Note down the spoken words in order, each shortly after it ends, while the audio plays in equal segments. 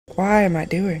Why am I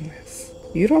doing this?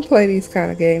 You don't play these kind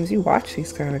of games. You watch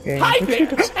these kind of games. Hi there,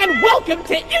 and welcome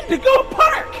to Indigo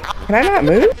Park! Can I not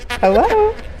move?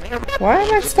 Hello? Why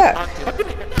am I stuck?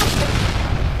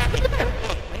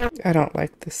 I don't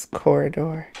like this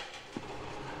corridor.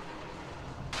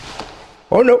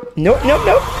 Oh, no. Nope, nope,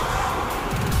 nope.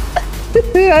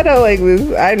 I don't like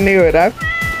this. I knew it. I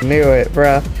knew it,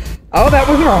 bruh. Oh, that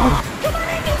was wrong.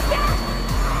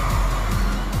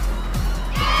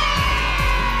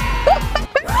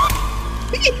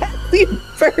 Yes, you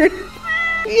bird.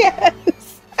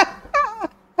 Yes.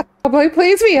 I'm like,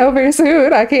 please be over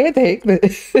soon. I can't take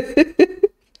this.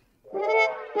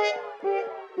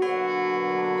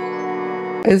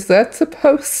 Is that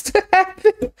supposed to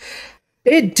happen?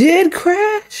 It did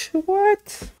crash.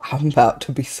 What? I'm about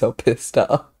to be so pissed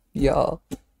off, y'all.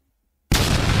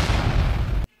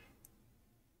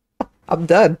 I'm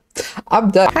done. I'm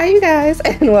done. Hi, you guys,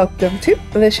 and welcome to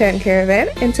the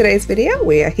ShanCaravan. In today's video,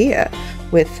 we are here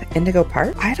with Indigo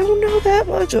Park. I don't know that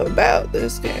much about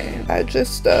this game. I've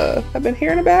been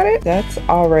hearing about it. That's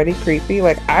already creepy.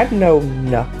 Like, I know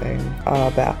nothing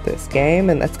about this game,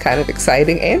 and that's kind of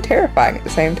exciting and terrifying at the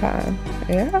same time.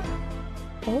 Yeah.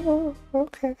 Oh,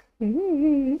 okay.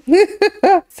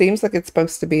 Seems like it's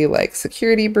supposed to be like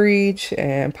security breach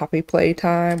and puppy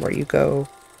playtime where you go.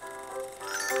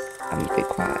 I'm gonna be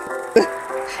quiet.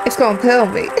 It's gonna tell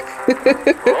me.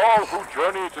 For all who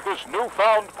journey to this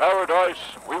newfound paradise,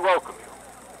 we welcome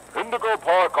you. Indigo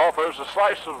Park offers a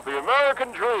slice of the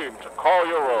American dream to call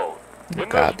your own. In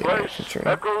this place,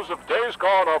 echoes of days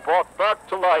gone are brought back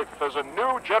to life as a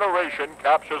new generation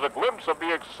captures a glimpse of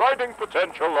the exciting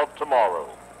potential of tomorrow.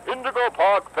 Indigo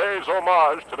Park pays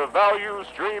homage to the values,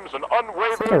 dreams, and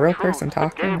unwavering truths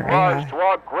that gave rise to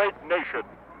our great nation.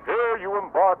 Here you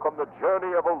embark on the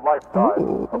journey of a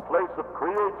lifetime, a place of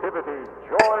creativity,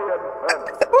 joy, and fun.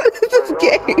 What is this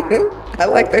game? I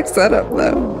like their setup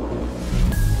though.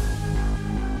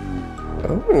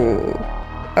 Oh,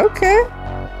 okay.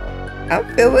 I'm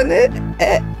feeling it.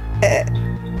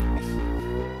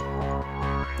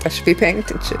 I should be paying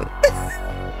attention.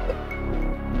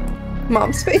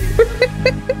 Mom's favorite.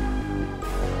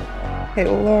 Hey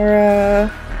Laura,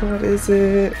 what is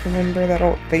it? Remember that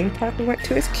old theme park we went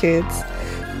to as kids?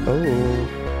 Oh,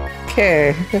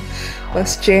 okay.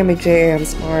 Less jammy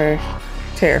jams, more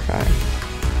terrifying.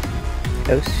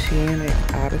 Oceanic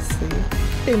Odyssey.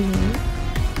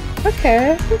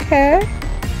 Okay, okay.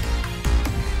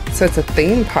 So it's a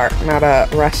theme park, not a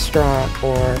restaurant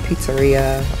or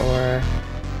pizzeria or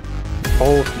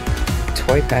old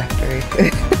toy factory.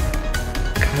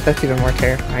 God, that's even more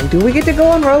terrifying. Do we get to go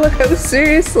on roller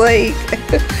coasters? Like,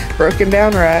 broken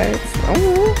down rides?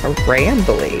 Oh, a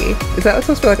Rambley. Is that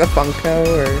supposed to be like a Funko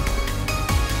or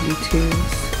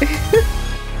U2s?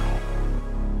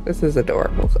 This is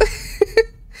adorable.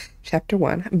 Chapter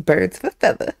 1, Birds of a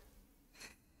Feather.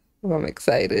 Oh, I'm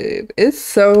excited. It's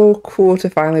so cool to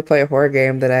finally play a horror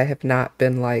game that I have not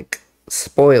been like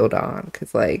spoiled on.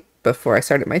 Because like before I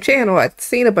started my channel, I'd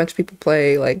seen a bunch of people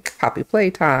play like Poppy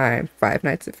Playtime, Five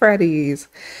Nights at Freddy's.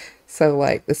 So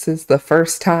like this is the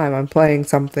first time I'm playing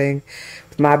something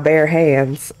with my bare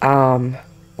hands. Oh,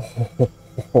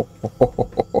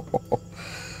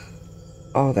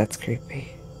 that's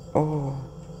creepy. Oh,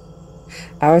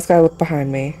 I always gotta look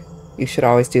behind me. You should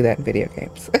always do that in video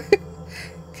games.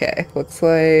 Okay, looks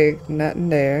like nothing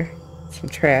there. Some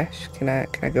trash. Can I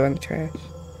go in the trash?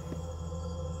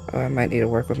 Oh, I might need to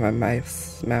work with my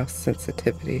mouse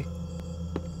sensitivity.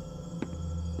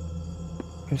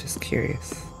 I'm just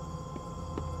curious.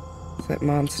 Is that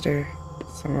Monster?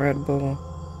 Some Red Bull?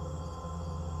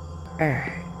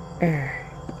 Alright, alright.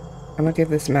 I'm gonna give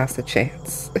this mouse a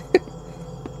chance.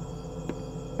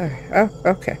 Alright, oh,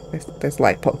 okay. There's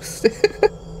light posts.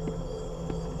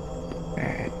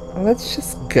 Alright. Let's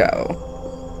just go.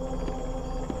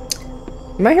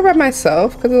 Am I here by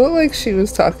myself? Because it looked like she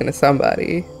was talking to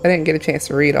somebody. I didn't get a chance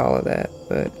to read all of that,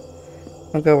 but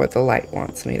I'll go where the light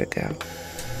wants me to go.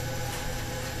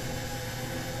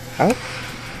 Oh.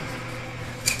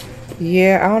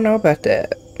 Yeah, I don't know about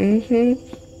that. We're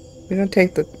gonna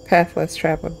take the path less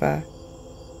traveled by.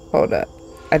 Hold up.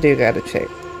 I do gotta check.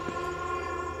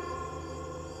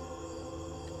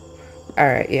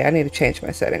 Alright, yeah, I need to change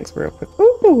my settings real quick.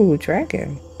 Ooh,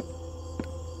 dragon.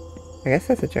 I guess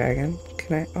that's a dragon.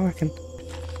 Can I? Oh, I can.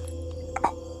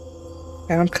 Oh.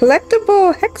 Found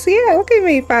collectible! Heck yeah, look at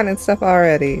me finding stuff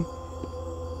already.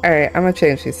 Alright, I'm gonna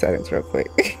change these settings real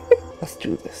quick. Let's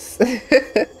do this.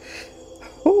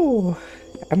 Ooh,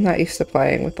 I'm not used to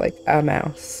playing with like a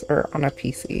mouse or on a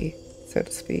PC, so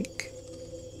to speak.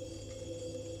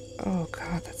 Oh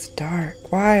god, that's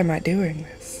dark. Why am I doing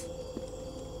this?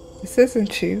 This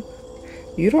isn't you.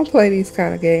 You don't play these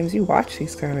kind of games. You watch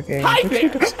these kind of games. Hi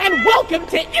there, and welcome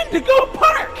to Indigo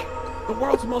Park, the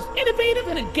world's most innovative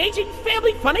and engaging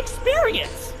family fun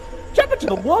experience. Jump into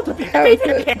the world of your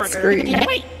favorite character.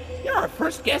 Wait, you're our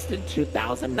first guest in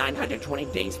 2,920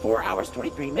 days, 4 hours,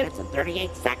 23 minutes, and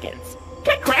 38 seconds.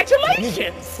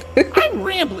 Congratulations! I'm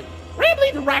Rambley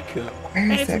the raccoon,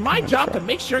 and it's my job to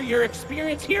make sure your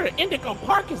experience here at Indigo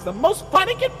Park is the most fun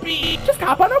it can be. Just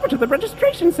hop on over to the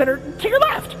registration center to your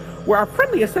left, where our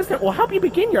friendly assistant will help you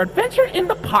begin your adventure in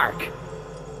the park.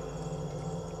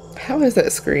 How is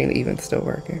that screen even still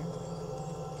working?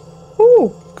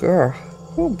 Oh, girl.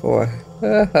 Oh, boy.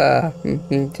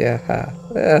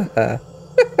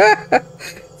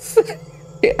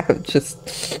 Yeah, I'm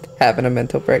just having a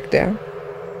mental breakdown.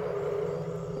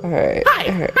 Alright.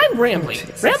 Hi, I'm Rambley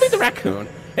the raccoon,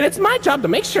 and it's my job to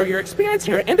make sure your experience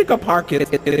here at Indigo Park is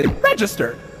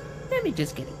registered. Let me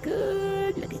just get a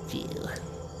good look at you.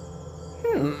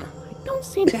 I don't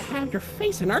seem to have your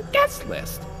face in our guest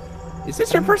list. Is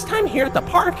this your first time here at the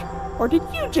park, or did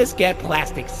you just get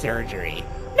plastic surgery?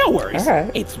 No worries,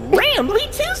 It's Rambley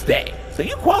Tuesday, so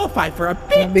you qualify for a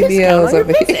big discount on your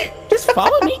visit. Just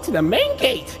follow me to the main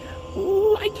gate.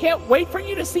 Ooh, I can't wait for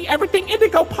you to see everything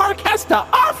Indigo Park has to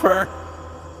offer.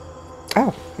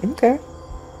 Oh, okay.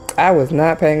 I was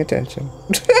not paying attention.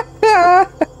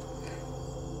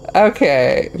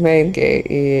 Okay, main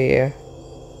gate, yeah.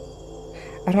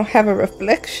 I don't have a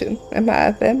reflection. Am I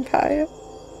a vampire?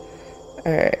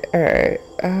 Alright.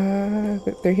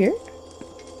 Through here?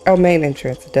 Oh, main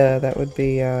entrance. Duh, that would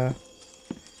be,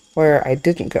 where I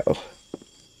didn't go.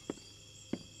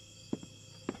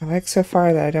 I like so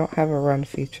far that I don't have a run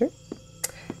feature.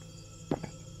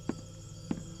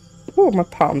 Oh, my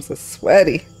palms are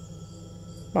sweaty.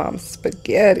 Mom's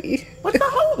spaghetti. What's the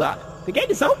hold up? The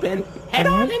gate is open. Head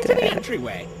on into the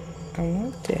entryway. I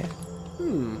want that.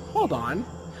 Hold on.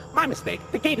 My mistake.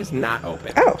 The gate is not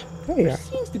open. Oh, there you There are.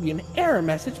 seems to be an error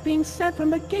message being sent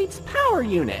from the gate's power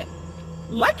unit.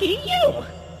 Lucky you!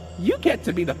 You get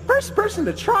to be the first person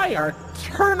to try our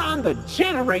turn on the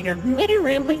generator mini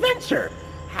Rambley venture.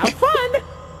 Have fun!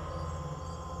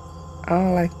 I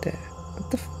don't like that. What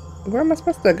the where am I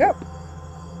supposed to go?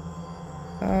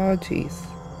 Oh, jeez.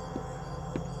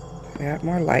 I got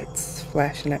more lights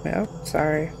flashing at me. Oh,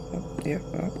 sorry. Oh, yeah.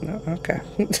 Oh, no. Okay.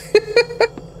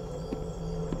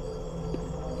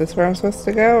 This where I'm supposed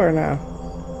to go or no?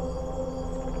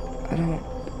 I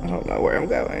don't know where I'm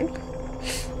going.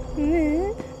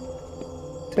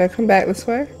 Did I come back this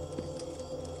way?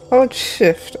 Hold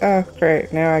shift. Oh,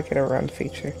 great. Now I get a run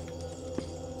feature.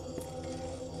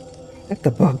 At the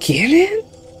beginning?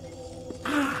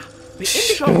 The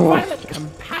Indigo Violet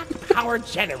compact power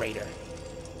generator.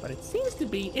 But it seems to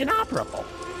be inoperable.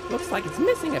 Looks like it's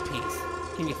missing a piece.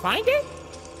 Can you find it?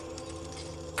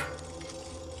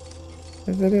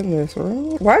 Is it in this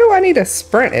room? Why do I need a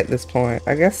sprint at this point?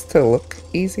 I guess to look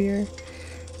easier.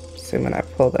 Assuming I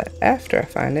pull that after I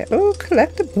find it. Oh,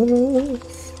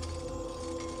 collectibles.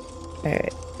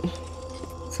 Alright.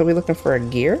 So we're looking for a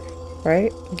gear,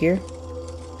 right? Gear.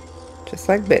 Just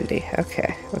like Bendy.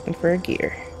 Okay, looking for a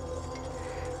gear.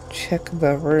 Check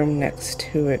the room next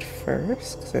to it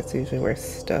first, because that's usually where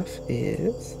stuff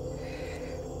is.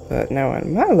 But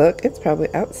knowing my luck, it's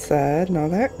probably outside and all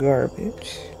that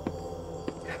garbage.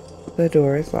 The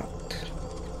door is locked.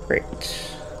 Great.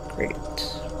 Great.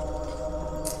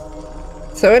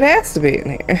 So it has to be in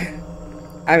here.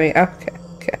 I mean, okay.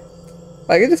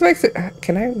 Like, it just makes it...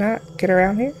 Can I not get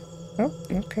around here? Oh,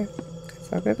 okay.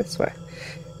 Guess I'll go this way.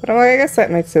 But I'm like, I guess that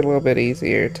makes it a little bit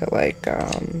easier to, like,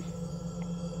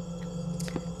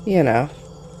 you know,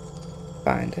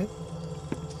 find it.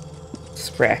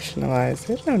 Just rationalize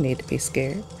it. No need to be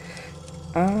scared.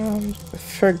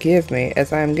 Forgive me,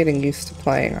 as I'm getting used to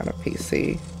playing on a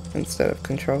PC instead of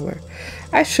controller.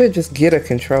 I should just get a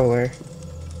controller.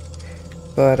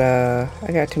 But, I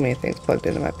got too many things plugged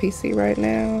into my PC right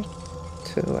now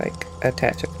to, like,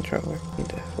 attach a controller. Need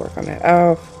to work on that.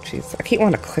 Oh, jeez. I keep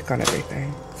wanting to click on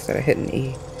everything instead of hitting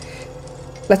E.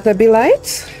 Let there be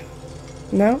lights?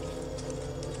 No?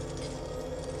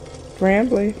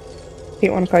 Rambley. He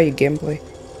want to call you Gimbley.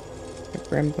 Or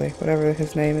Grimbley, whatever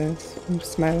his name is. From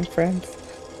Smiling Friends.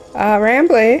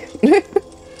 Rambley.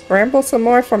 Ramble some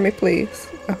more for me, please.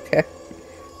 Okay.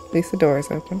 At least the door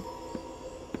is open.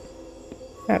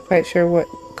 Not quite sure what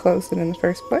closed it in the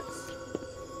first place.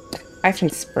 I can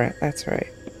sprint, that's right.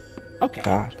 Okay,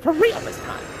 God. for real this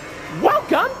time.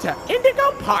 Welcome to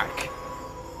Indigo Park.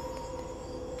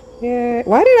 Yeah,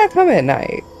 why did I come at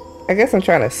night? I guess I'm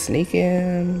trying to sneak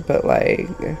in, but like...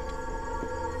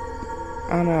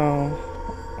 I don't know.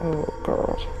 Oh,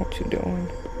 girl, what you doing?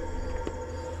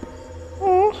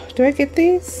 Do I get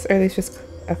these? Or are these just...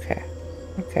 Okay.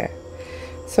 Okay.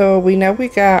 So we know we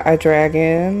got a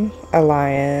dragon, a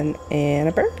lion, and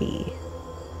a birdie.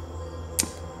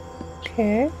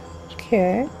 Okay.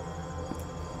 Okay.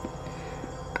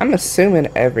 I'm assuming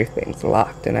everything's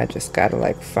locked and I just gotta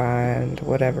like find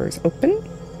whatever's open.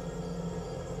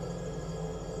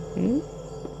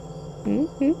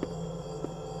 Mm-hmm.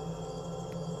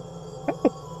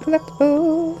 Oh,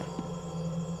 collectible.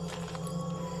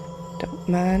 Don't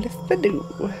mind if I do.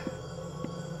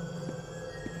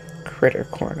 Critter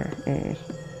corner.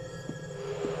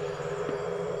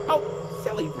 Oh,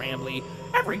 silly Rambley.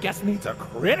 Every guest needs a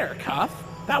critter cuff.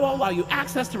 That will allow you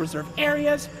access to reserved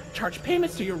areas, charge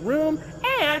payments to your room,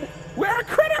 and wear a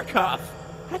critter cuff.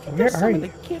 I think there's some in the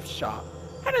gift shop.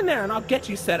 Head in there and I'll get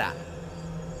you set up.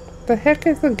 The heck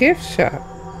is a gift shop?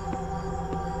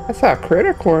 I saw a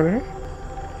critter corner.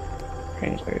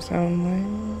 Wranglers only.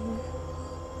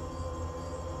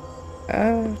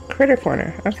 Critter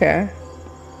corner. Okay.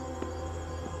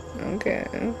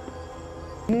 Okay.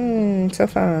 So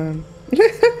fun.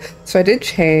 So I did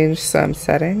change some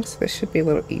settings. This should be a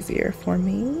little easier for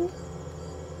me.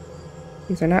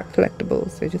 These are not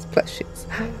collectibles, they're just plushies.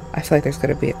 I feel like there's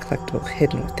gonna be a collectible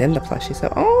hidden within the plushie.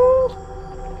 So, oh,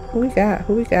 who we got?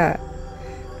 Who we got?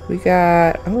 We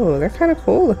got, oh, they're kind of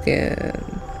cool looking.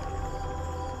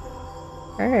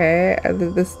 All right,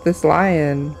 this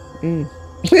lion.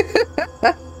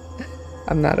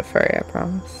 I'm not a furry, I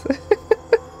promise.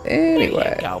 Anyway.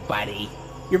 There you go, buddy.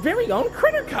 Your very own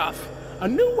critter cuff. A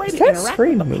new way to interact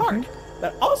with the park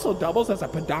that also doubles as a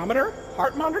pedometer,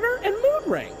 heart monitor, and mood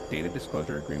ring. Data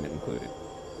disclosure agreement included.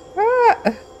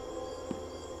 Ah,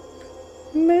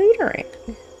 mood ring.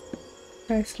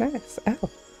 Nice, nice.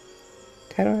 Oh,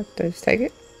 how do I have to just take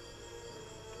it?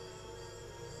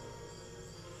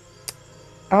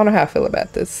 I don't know how I feel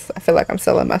about this. I feel like I'm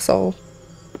selling my soul.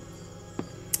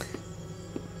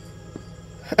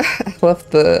 I love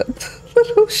the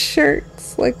little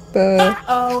shirts, like the...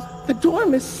 Uh-oh, the door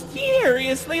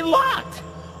mysteriously locked.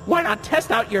 Why not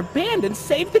test out your band and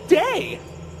save the day?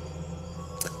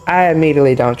 I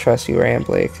immediately don't trust you,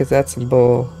 Rambley, because that's some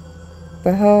bull.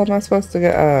 The hell am I supposed to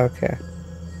go? Oh, okay.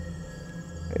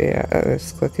 Yeah,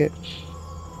 let's click it.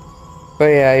 But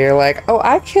yeah, you're like, oh,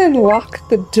 I can lock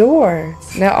the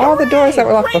doors. Now, all the doors that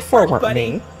were locked before weren't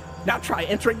me. Now try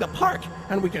entering the park,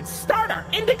 and we can start our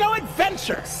Indigo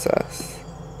adventure. Sus.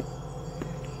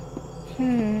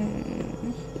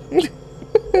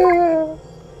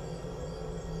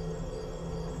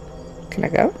 Can I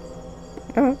go?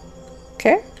 Oh,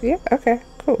 okay. Yeah, okay,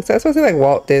 cool. So that's supposed to be like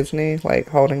Walt Disney, like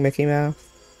holding Mickey Mouse.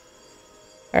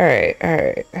 Alright,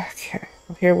 alright. Okay,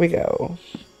 well, here we go.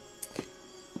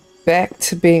 Back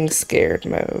to being scared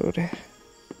mode.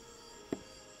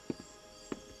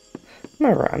 I'm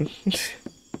gonna run.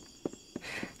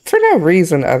 For no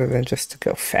reason other than just to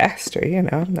go faster, you know?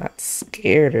 I'm not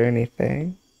scared or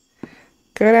anything.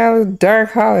 Go down the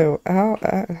dark hallway. Oh,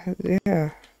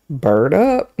 yeah. Bird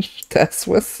up. That's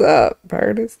what's up.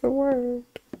 Bird is the word.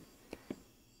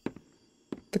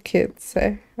 The kids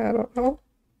say. I don't know.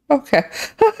 Okay.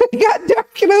 It got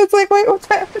dark and I was like, wait, what's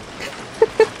happening?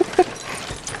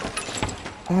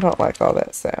 I don't like all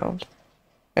that sound.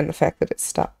 And the fact that it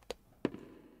stopped.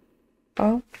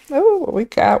 Oh, what we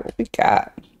got? What we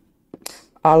got?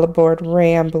 All aboard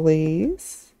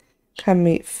Rambley's. Come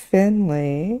meet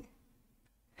Finley.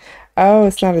 Oh,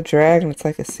 it's not a dragon. It's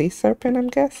like a sea serpent, I'm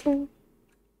guessing.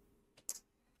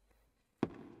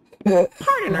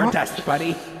 Pardon our dust,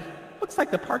 buddy. Looks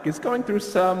like the park is going through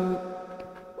some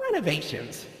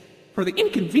renovations. For the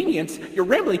inconvenience, your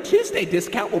Rambley Tuesday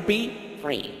discount will be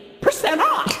 3%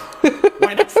 off.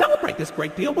 Why not celebrate this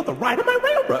great deal with a ride on my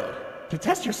railroad? To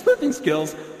test your sleuthing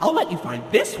skills, I'll let you find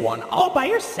this one all by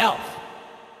yourself.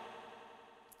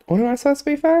 What am I supposed to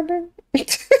be finding?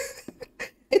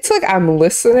 It's like I'm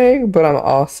listening, but I'm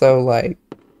also like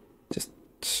just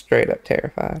straight up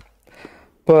terrified.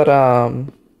 But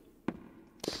oh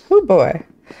boy.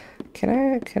 Can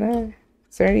I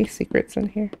is there any secrets in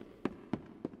here?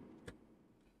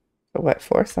 A wet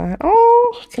floor sign.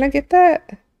 Oh, can I get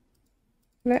that?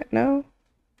 No.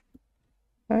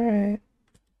 Alright.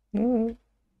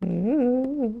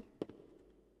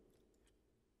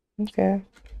 Okay.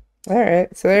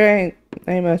 Alright, so there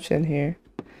ain't much in here.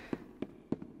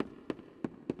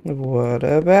 What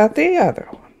about the other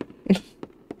one?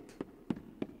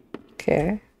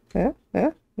 Okay. No.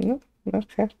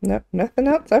 Okay. No, nothing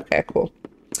else? Okay, cool.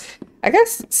 I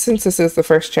guess since this is the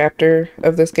first chapter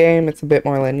of this game, it's a bit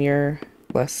more linear,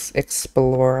 less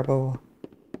explorable.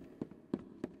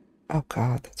 Oh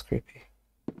god, that's creepy.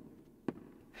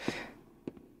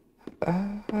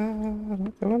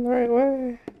 I'm going the right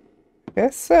way.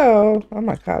 Guess so. Oh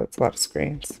my god, it's a lot of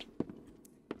screens.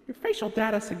 Your facial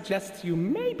data suggests you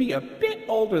may be a bit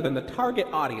older than the target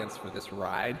audience for this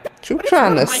ride. What you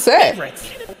trying to say?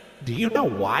 Favorites. Do you know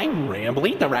why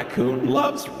Rambley the raccoon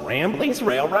loves Rambley's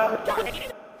Railroad?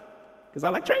 Because I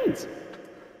like trains.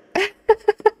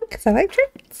 Because I like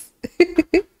trains.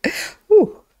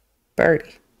 Ooh,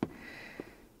 birdie.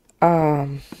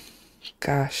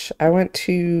 Gosh, I went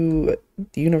to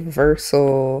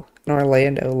Universal in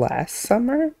Orlando last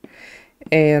summer,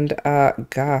 and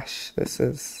gosh, this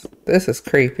is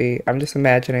creepy. I'm just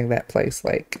imagining that place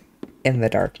like in the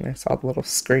darkness, all the little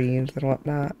screens and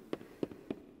whatnot.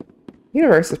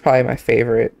 Universal is probably my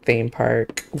favorite theme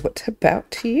park. What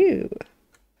about you?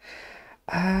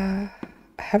 I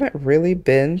haven't really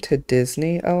been to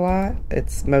Disney a lot.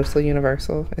 It's mostly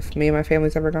Universal. If me and my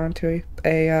family's ever gone to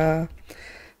a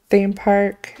theme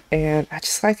park, and I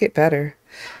just like it better.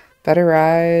 Better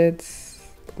rides,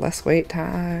 less wait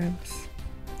times.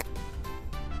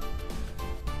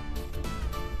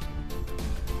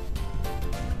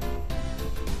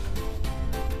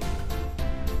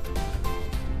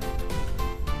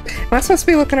 Am I supposed to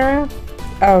be looking around?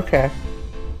 Oh, okay.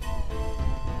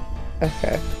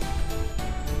 Okay.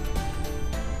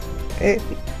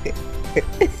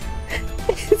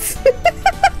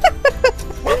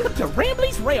 Welcome to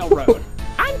Rambley's Railroad.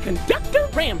 I'm Conductor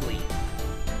Rambley.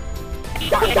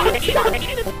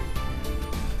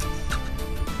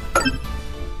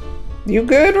 You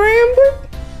good, Rambley?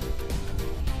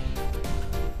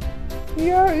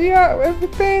 You got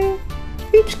everything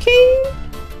peach keen?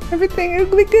 Everything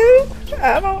ugly good?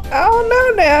 I don't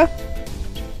know now.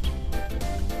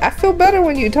 I feel better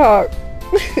when you talk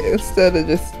instead of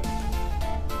just.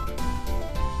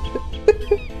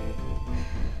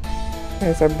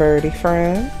 There's our birdie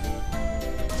friend.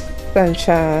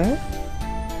 Sunshine.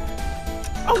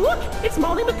 Oh look, it's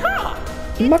Molly Macaw.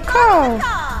 Macaw.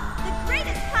 The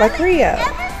greatest Like pilot Rio.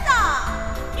 ever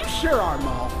saw. You sure are,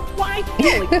 Moll. Why,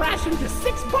 you only crashed into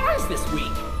 6 bars this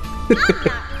week. I'm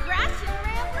not crashing,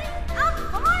 Rambley. I'm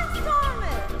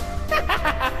barnstorming.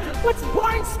 What's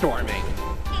barnstorming?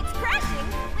 It's crashing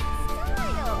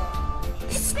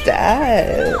with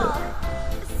style. Style.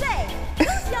 Say,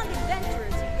 those young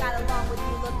adventurers you got along with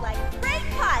you look like great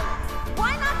pilots.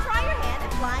 Why not try your hand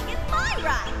at flying in my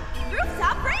ride?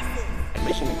 Rooftop races.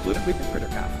 Admission included with the critter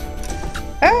cup.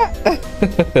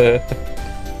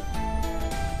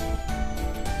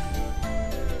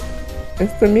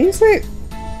 Is the music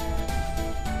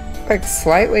like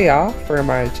slightly off, or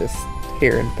am I just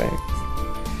hearing things?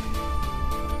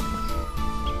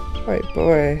 Wait,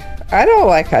 boy. I don't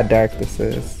like how dark this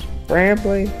is.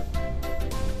 Rambley.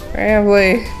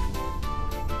 Rambley.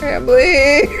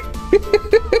 Rambley.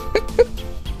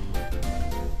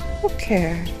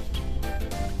 Okay.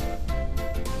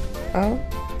 Oh,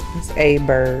 it's a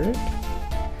bird.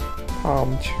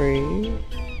 Palm tree.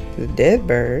 The dead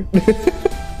bird.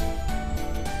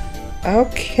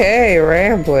 Okay,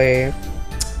 Rambley.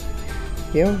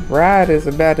 Your ride is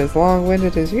about as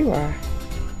long-winded as you are.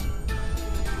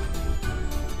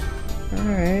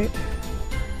 Alright.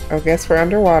 I guess we're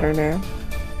underwater now.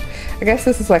 I guess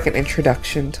this is like an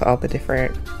introduction to all the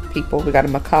different people. We got a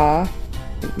macaw,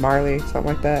 Marley,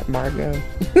 something like that, Margot.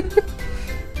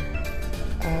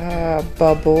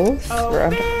 Bubbles. Oh,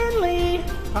 Finley,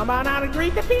 come on out and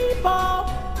greet the people.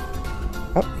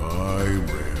 Hi,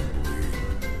 Rambley.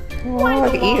 Oh, Why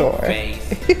like the long Eeyore.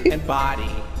 face and body?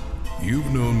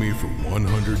 You've known me for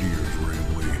 100 years,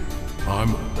 Rambley.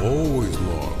 I'm always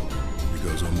long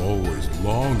because I'm always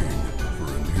longing for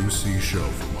a new seashell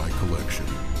for my collection.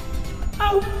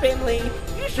 Oh, Finley,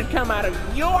 you should come out of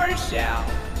your shell.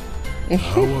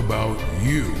 How about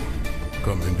you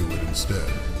come into it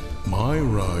instead? My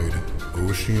ride,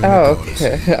 Oceanic Oh, Odyssey,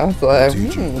 okay. I was will like,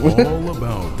 teach you all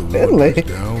about the Finley. waters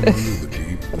down under the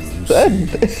deep blue Sudden.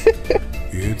 sea.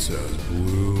 It's as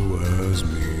blue as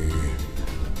me.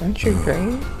 Aren't you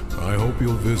great? I hope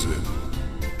you'll visit.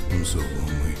 I'm so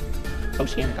lonely.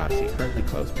 Oceanic Odyssey currently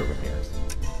closed for repairs.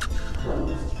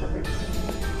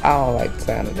 I don't like the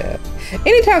sound of that.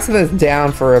 Anytime something's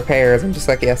down for repairs, I'm just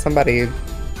like, yeah, somebody.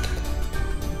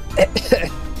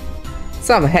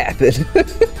 Something happened.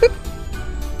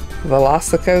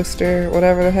 Velocicoaster,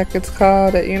 whatever the heck it's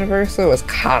called at Universal, was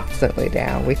constantly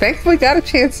down. We thankfully got a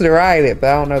chance to ride it, but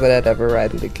I don't know that I'd ever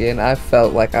ride it again. I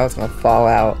felt like I was gonna fall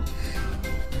out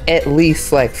at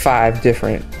least like 5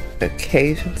 different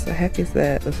occasions. The heck is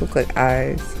that? Those look like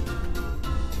eyes.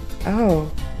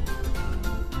 Oh.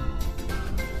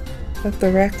 Is that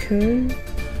the raccoon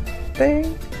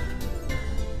thing?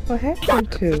 What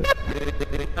happened to it?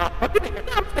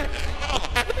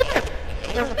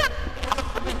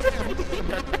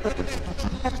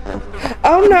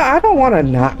 Oh no, I don't want to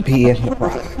not be in the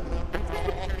rock.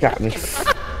 Got me.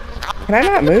 Can I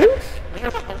not move?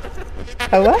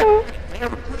 Hello?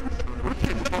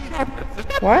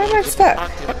 Why am I stuck?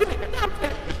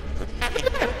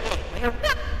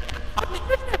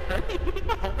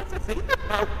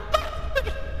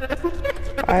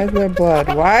 Why is there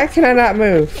blood? Why can I not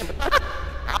move?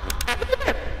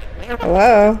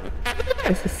 Hello?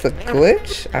 Is this a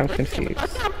glitch? I'm confused.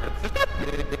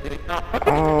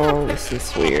 Oh, this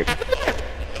is weird.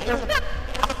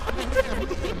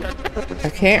 I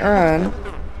can't run.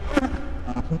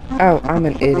 Oh, I'm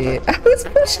an idiot. I was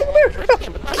pushing the wrong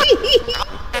key.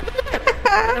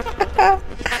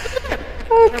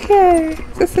 Okay.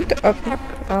 Is this a door? Okay.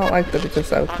 I don't like that it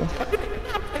just opened.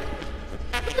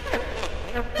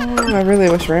 Oh, I really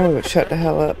wish Rambley would shut the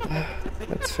hell up.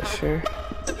 That's for sure.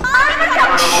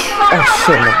 I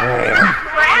shouldn't have ran.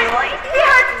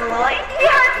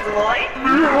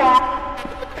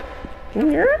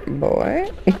 Yeah,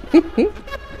 boy.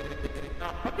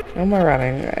 No more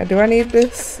running. Do I need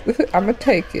this? I'm gonna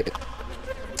take it.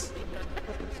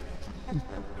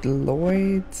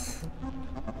 Lloyd's.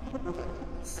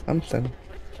 Something.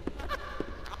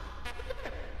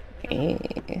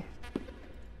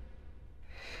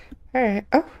 Alright.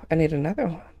 Oh, I need another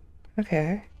one.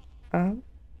 Okay. Oh,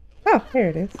 here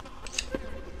it is.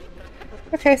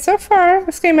 Okay, so far,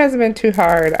 this game hasn't been too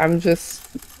hard. I'm just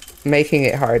making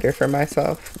it harder for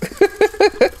myself.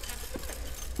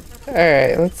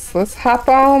 Alright, let's hop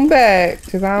on back,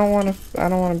 because I don't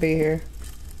wanna be here.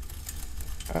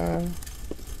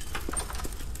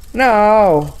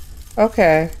 No!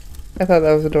 Okay. I thought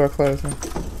that was the door closing.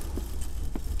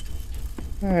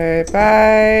 Alright, bye!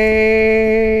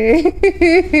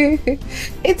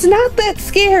 It's not that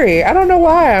scary! I don't know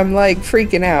why I'm like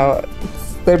freaking out.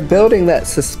 They're building that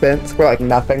suspense where like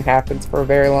nothing happens for a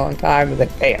very long time and then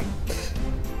bam.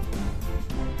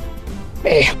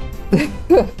 Bam.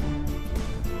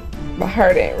 My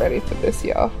heart ain't ready for this,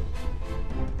 y'all.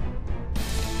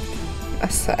 My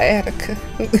sciatica.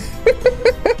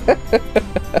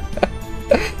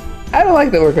 I don't like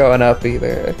that we're going up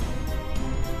either.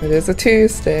 It is a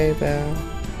Tuesday though.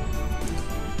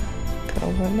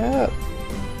 Going up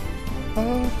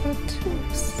on a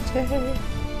Tuesday.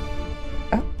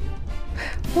 Oh.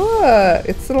 Look,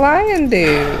 it's the lion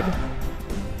dude.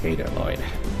 Hey there, Lloyd.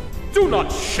 Do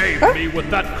not shame me with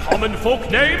that common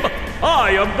folk name.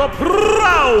 I am the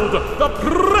proud, the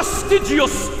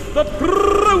prestigious, the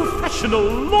professional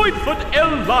Lloydford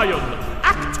L. Lion,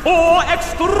 actor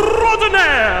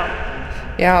extraordinaire.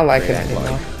 Yeah, I don't like it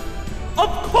anymore. Of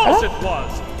course it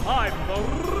was. I'm the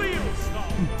real star.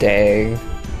 Dang.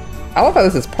 I love how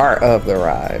this is part of the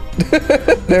ride.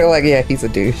 They're like, yeah, he's a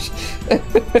douche.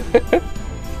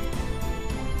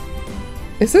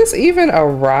 Is this even a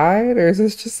ride, or is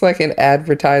this just like an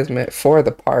advertisement for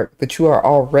the park that you are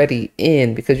already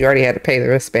in because you already had to pay the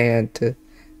wristband to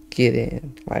get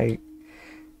in? Like,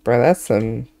 bro, that's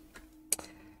some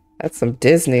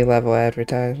Disney level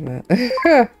advertisement.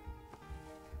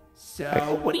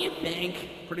 So, what do you think?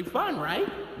 Pretty fun, right?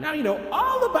 Now you know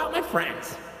all about my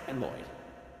friends and Lloyd.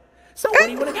 So, where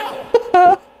do you want to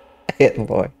go? Hitting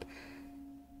Lloyd.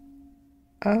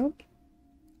 I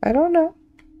don't know.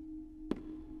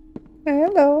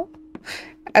 Hello.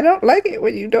 I don't like it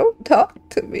when you don't talk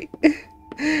to me.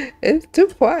 It's too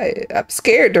quiet. I'm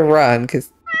scared to run because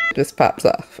it just pops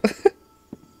off.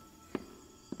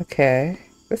 Okay.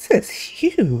 This is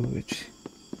huge.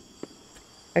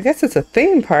 I guess it's a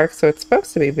theme park, so it's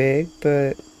supposed to be big,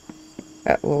 but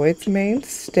at Lloyd's main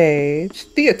stage,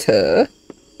 theater.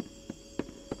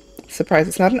 Surprised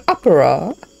it's not an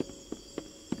opera.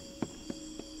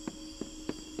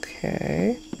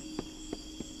 Okay.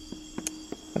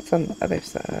 What's on the other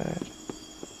side?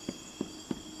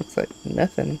 Looks like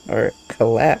nothing, or it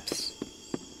collapsed.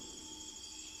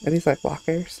 Are these like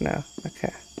lockers? No.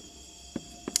 Okay.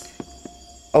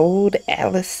 Old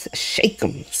Alice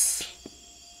Shake'ems.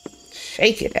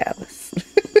 Shake it, Alice.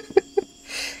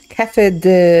 Café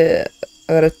de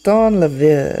Raton la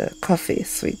Ville. Coffee,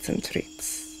 sweets, and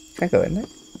treats. Can I go in there?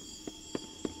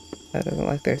 That doesn't look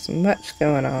like there's much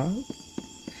going on.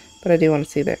 But I do want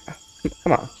to see there. Oh,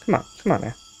 come on, come on, come on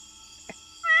now.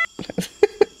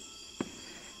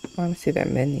 I want to see that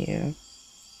menu.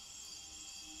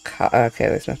 Okay,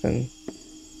 there's nothing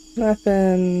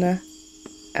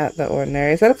out the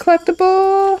ordinary. Is that a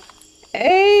collectible?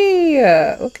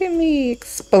 Hey, look at me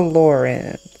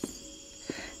exploring.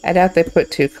 I doubt they put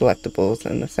two collectibles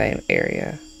in the same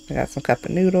area. I got some cup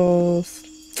of noodles.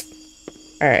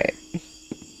 Alright.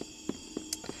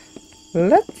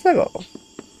 Let's go.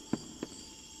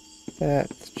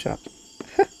 Let's jump.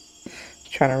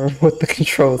 trying to remember what the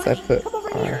controls I put Come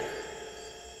over are. here.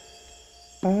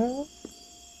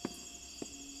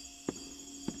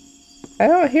 I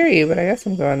don't hear you, but I guess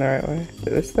I'm going the right way.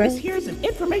 To this thing? This here is an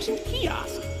information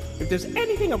kiosk. If there's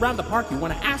anything around the park you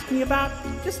want to ask me about,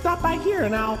 just stop by here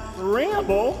and I'll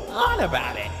ramble on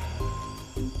about it.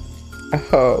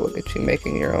 Oh, look at you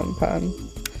making your own pun.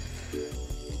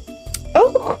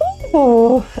 Oh,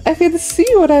 cool! I get to see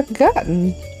what I've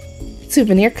gotten.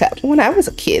 Souvenir cup. When I was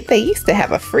a kid, they used to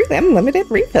have a free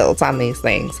unlimited refills on these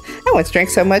things. I once drank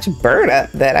so much bird up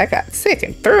that I got sick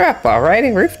and threw up while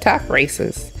riding rooftop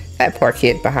races. That poor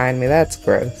kid behind me, that's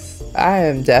gross. I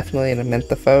am definitely an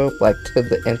amintophobe, like to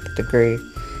the nth degree.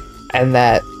 And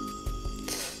that,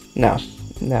 no,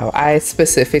 I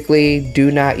specifically do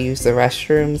not use the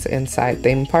restrooms inside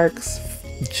theme parks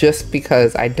just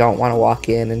because I don't want to walk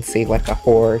in and see like a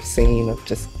horror scene of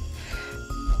just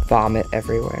vomit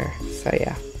everywhere. So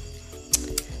yeah.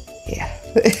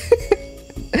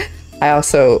 I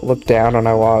also look down when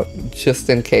I walk just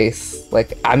in case,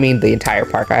 like, I mean the entire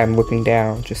park I am looking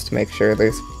down just to make sure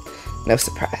there's no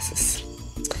surprises.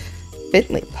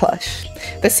 Bentley plush.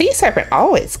 The sea serpent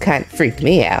always kind of freaked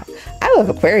me out. I love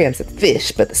aquariums and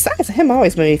fish, but the size of him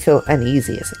always made me feel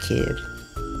uneasy as a kid.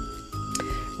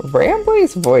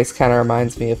 Rambley's voice kind of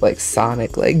reminds me of like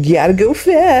Sonic, like, gotta go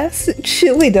fast,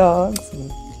 chili dogs,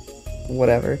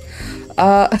 whatever.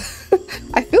 I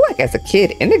feel like as a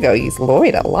kid, Indigo used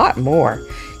Lloyd a lot more.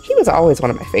 He was always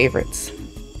one of my favorites.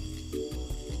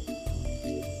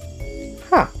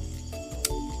 Huh.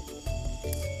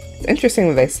 It's interesting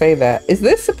that they say that. Is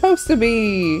this supposed to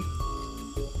be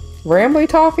Rambley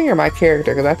talking or my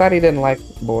character? Because I thought he didn't like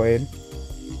Lloyd.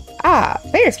 Ah,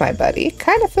 there's my buddy.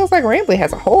 Kind of feels like Rambley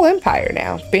has a whole empire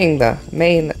now, being the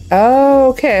main... Oh,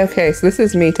 okay, so this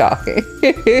is me talking.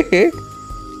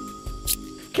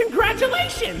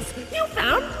 Congratulations! You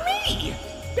found me!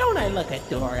 Don't I look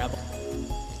adorable?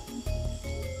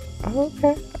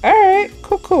 Okay, alright,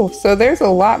 cool. So there's a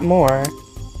lot more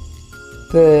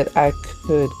that I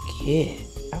could get.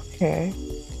 Okay.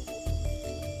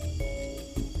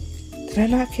 Did I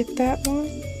not get that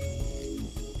one?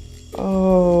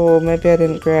 Oh, maybe I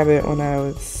didn't grab it when I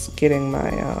was getting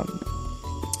my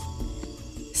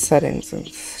settings and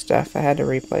stuff. I had to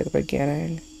replay the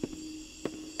beginning.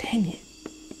 Dang it.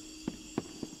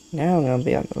 Now I'm gonna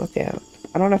be on the lookout.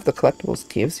 I don't know if the collectibles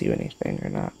gives you anything or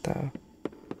not, though.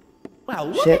 Well,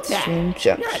 look at that! Jetstream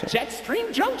Junction. You're at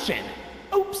Jetstream Junction!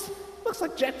 Oops! Looks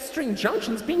like Jetstream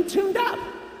Junction's being tuned up.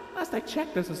 Last I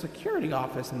checked, there's a security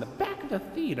office in the back of the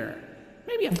theater.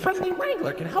 Maybe a friendly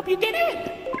wrangler can help you get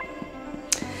in!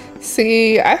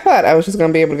 See, I thought I was just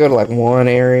gonna be able to go to like one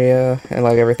area and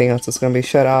like everything else is gonna be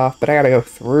shut off, but I gotta go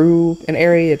through an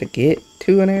area to get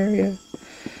to an area.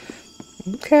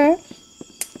 Okay.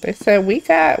 They said we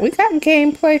got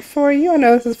gameplay for you. I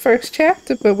know this is the first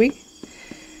chapter, but we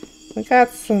got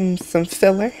some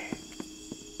filler.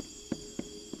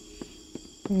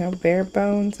 No bare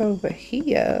bones over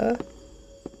here.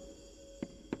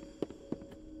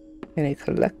 Any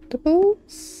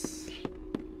collectibles?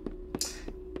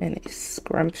 Any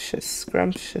scrumptious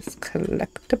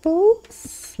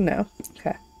collectibles? No?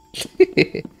 Okay.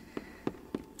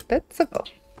 Let's go.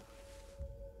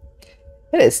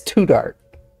 It is too dark.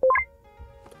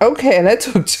 Okay, that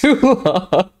took too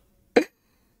long.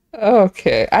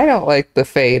 Okay, I don't like the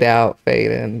fade out, fade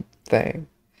in thing.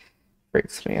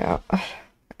 Freaks me out.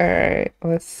 Alright,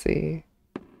 let's see.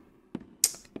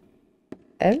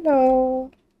 Hello.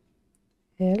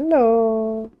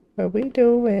 Hello. What we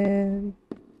doing?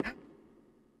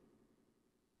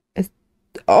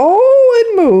 Oh,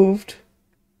 it moved.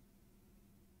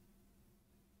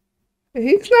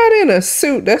 He's not in a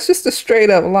suit. That's just a straight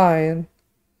up lion.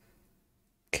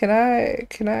 Can I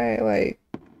like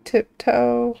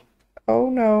tiptoe? Oh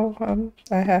no,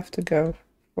 I have to go.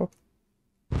 Oh.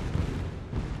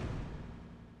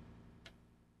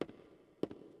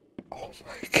 Oh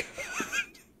my god.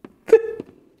 I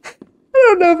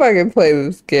don't know if I can play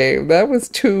this game. That was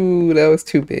too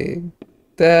big.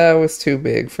 That was too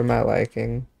big for my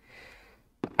liking.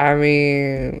 I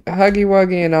mean, Huggy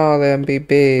Wuggy and all them be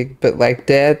big, but like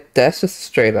that's just a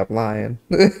straight up lion.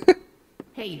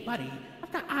 Hey, buddy,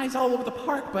 I've got eyes all over the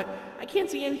park, but I can't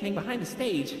see anything behind the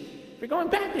stage. If you're going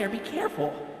back there, be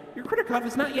careful. Your Criticov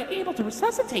is not yet able to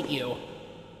resuscitate you.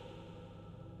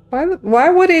 Why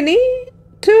would it need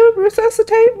to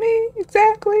resuscitate me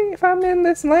exactly if I'm in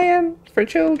this land for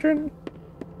children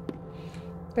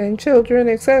and children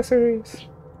accessories?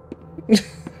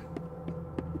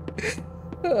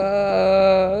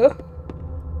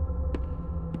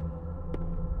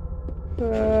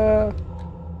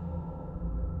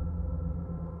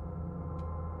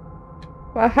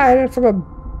 Am I hiding from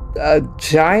a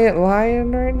giant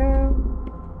lion right now?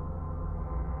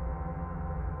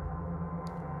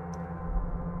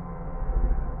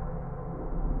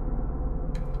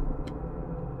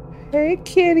 Hey,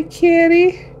 kitty,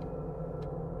 kitty.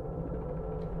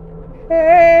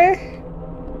 Hey.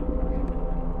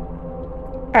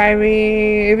 I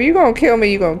mean, if you gonna kill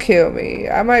me, you gonna kill me.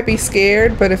 I might be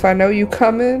scared, but if I know you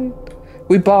coming,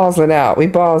 we ballsing out. We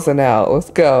ballsing out. Let's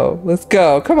go. Let's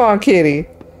go. Come on, kitty.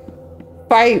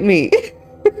 Fight me.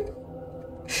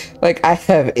 Like I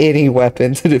have any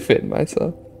weapon to defend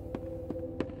myself.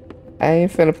 I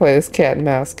ain't finna play this cat and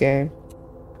mouse game.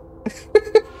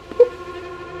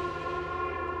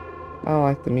 I don't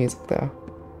like the music though.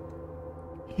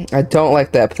 I don't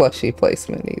like that plushie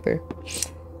placement either.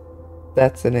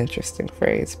 That's an interesting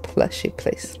phrase, plushie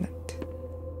placement.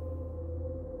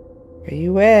 Where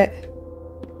you at?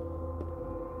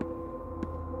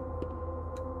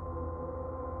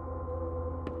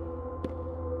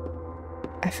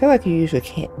 I feel like you usually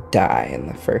can't die in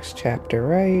the first chapter,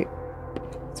 right?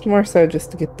 It's more so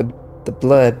just to get the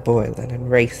blood boiling and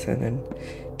racing and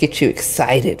get you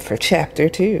excited for chapter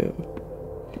 2.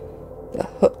 The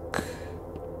hook.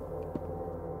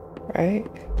 Right?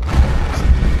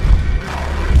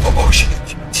 Oh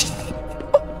shit!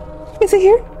 Is he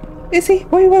here? Is he?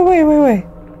 Wait.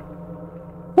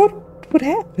 What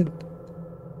happened?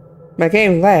 My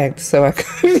game lagged, so I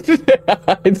couldn't.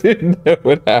 I didn't know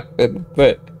what happened,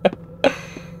 but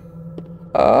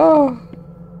oh,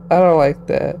 I don't like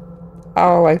that. I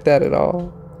don't like that at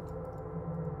all.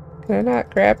 Can I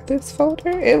not grab this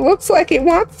folder? It looks like it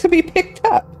wants to be picked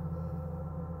up.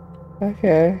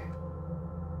 Okay.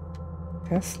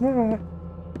 Guess not.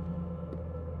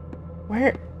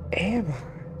 Where am I?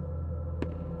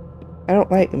 I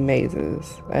don't like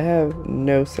mazes. I have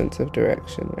no sense of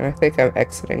direction. And I think I'm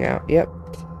exiting out. Yep.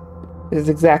 This is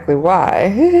exactly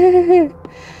why.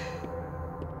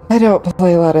 I don't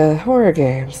play a lot of horror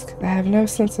games. I have no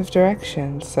sense of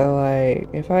direction. So, like,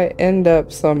 if I end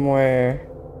up somewhere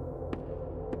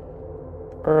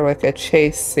or like a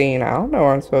chase scene, I don't know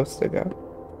where I'm supposed to go.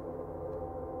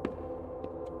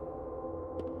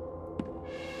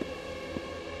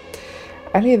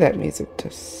 I need that music to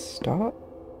stop.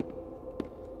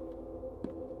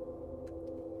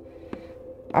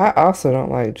 I also don't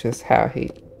like just how he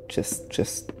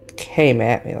just came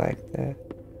at me like that.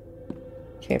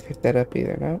 Can't pick that up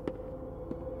either, no.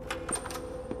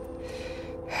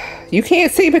 You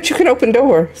can't see, but you can open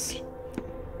doors.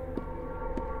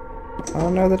 I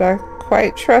don't know that I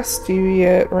quite trust you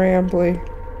yet, Rambley.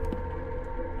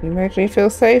 You make me feel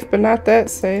safe, but not that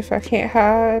safe. I can't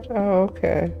hide. Oh,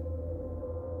 okay.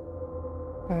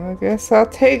 I guess I'll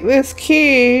take this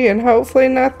key and hopefully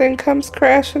nothing comes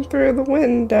crashing through the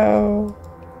window.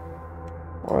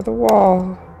 Or the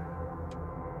wall.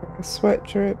 Or a sweat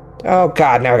drip. Oh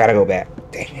god, now I gotta go back.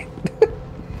 Dang it.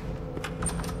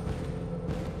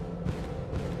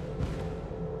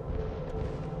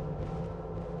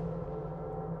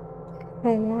 I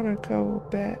don't wanna go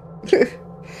back.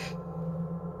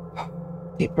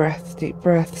 Deep breaths, deep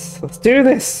breaths. Let's do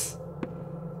this!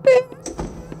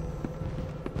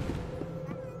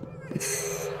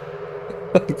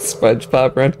 Like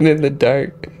SpongeBob running in the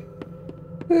dark.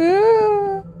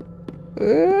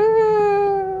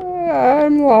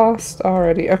 I'm lost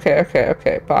already.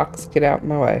 Okay. Box, get out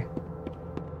my way.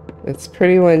 It's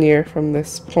pretty linear from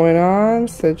this point on,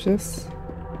 so just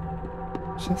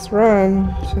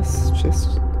run.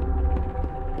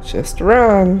 Just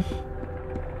run.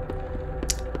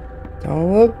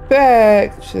 Don't look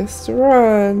back. Just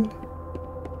run.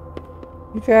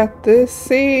 You got this,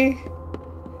 see?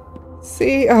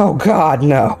 See? Oh god,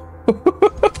 no.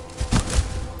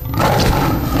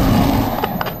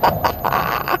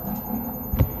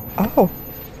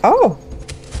 Oh.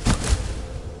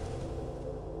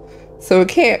 So it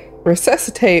can't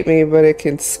resuscitate me, but it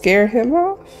can scare him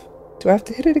off? Do I have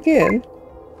to hit it again?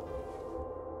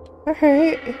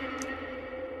 Alright.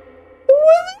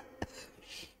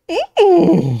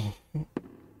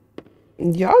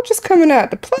 Y'all just coming out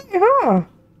to play, huh?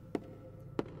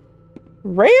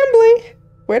 Rambley!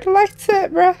 Where the lights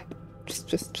at, bruh?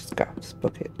 Just go. Just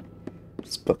book it.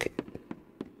 Just book it.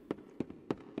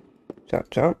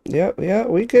 Jump. Yep,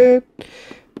 we good.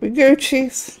 We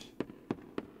Gucci's.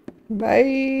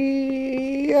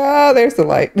 Bye. Oh, there's the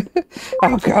light.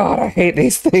 Oh god, I hate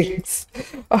these things.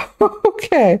 Oh,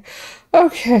 okay.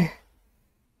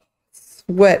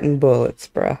 Sweating bullets,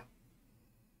 bruh.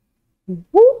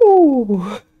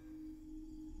 Woo!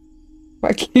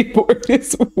 My keyboard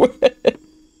is wet.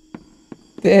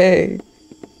 Dang.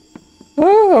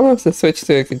 Oh. Oh, I'm gonna have to switch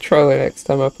to a controller next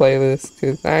time I play this,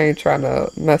 because I ain't trying to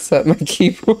mess up my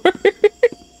keyboard.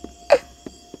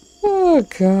 Oh,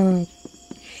 God.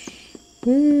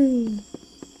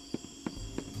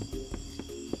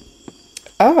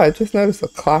 Oh, I just noticed the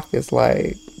clock is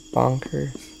like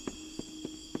bonkers.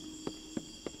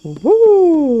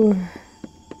 Woo!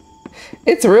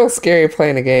 It's real scary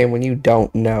playing a game when you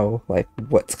don't know like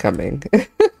what's coming.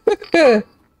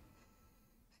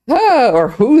 Or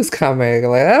who's coming.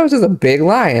 Like that was just a big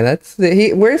lion. That's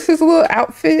where's his little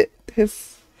outfit?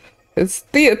 His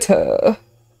theater.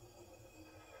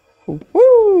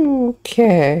 Woo!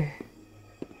 Okay.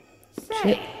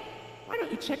 Say, why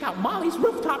don't you check out Molly's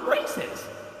rooftop races?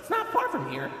 It's not far from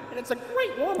here, and it's a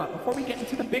great warm-up before we get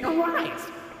into the bigger rides.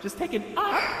 Just take it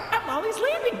up at Molly's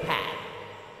landing pad.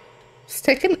 Just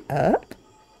take an up?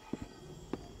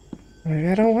 Maybe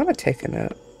I don't want to take an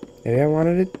up. Maybe I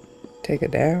wanted to take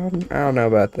it down. I don't know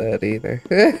about that either.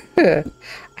 I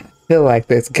feel like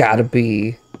there's gotta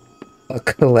be a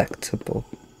collectible.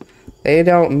 They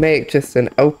don't make just an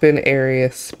open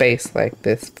area space like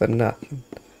this for nothing.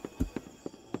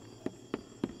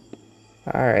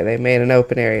 Alright, they made an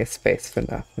open area space for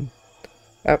nothing.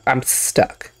 Oh, I'm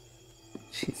stuck.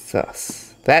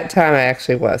 Jesus. That time I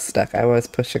actually was stuck. I was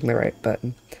pushing the right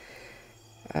button.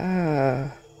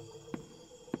 Now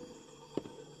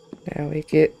we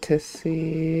get to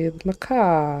see the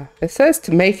macaw. It says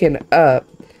to make an up,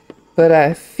 but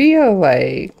I feel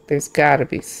like there's gotta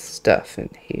be stuff in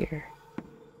here.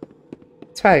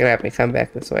 It's probably gonna have me come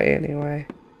back this way anyway.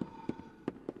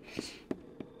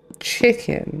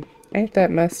 Chicken. Ain't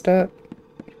that messed up?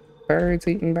 Birds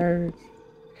eating birds.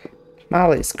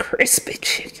 Molly's crispy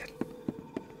chicken.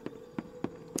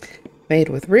 Made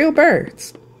with real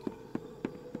birds.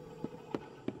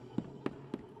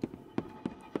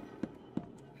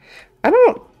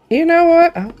 You know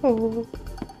what? Oh.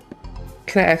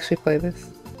 Can I actually play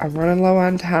this? I'm running low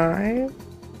on time.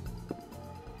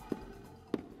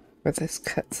 Where this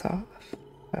cuts off.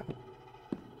 Oh.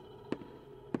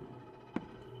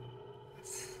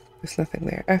 There's nothing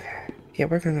there. Okay. Yeah,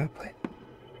 we're gonna go play.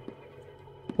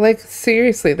 Like,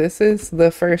 seriously, this is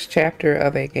the first chapter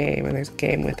of a game, and there's a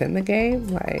game within the game?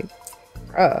 Like,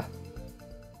 bruh.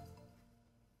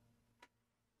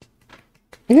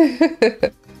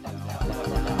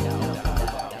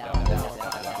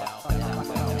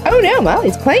 Oh no,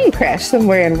 Molly's plane crashed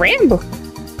somewhere in Rambley.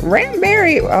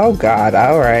 Oh god,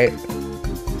 alright.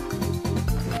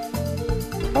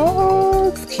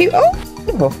 Oh, it's cute. Oh!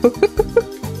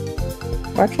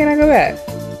 Why can't I go back?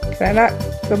 Can I not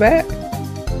go back?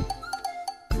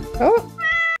 Oh,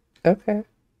 okay.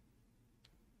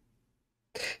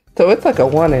 So it's like a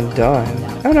one and done.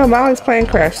 Oh no, Molly's plane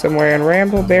crashed somewhere in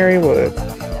Rambleberry Woods.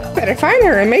 Better find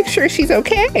her and make sure she's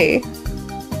okay.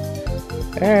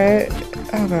 Alright.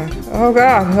 Oh god. Oh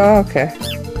god. Oh, okay.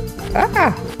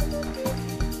 Ah!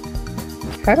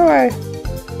 How do I...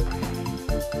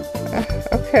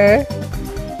 okay.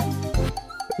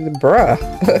 Bruh.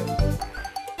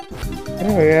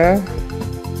 There we go.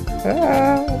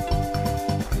 Ah.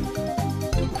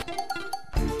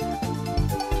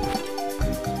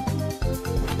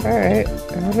 Alright. I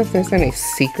wonder if there's any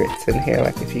secrets in here,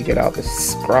 like if you get all the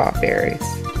strawberries.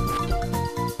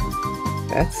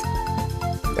 That's...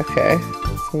 okay.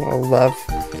 Some little love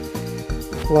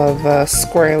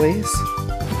squirrelies.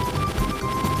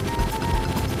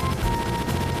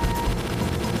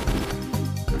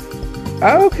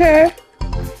 Okay.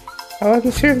 I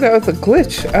wasn't sure if that was a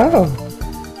glitch. Oh.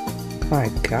 My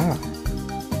god.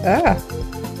 Ah.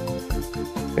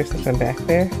 There's something back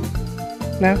there.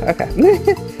 No? Okay.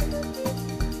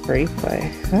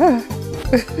 Replay. Ah.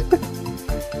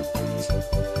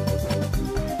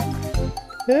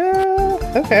 Yeah.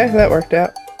 Okay, that worked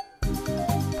out.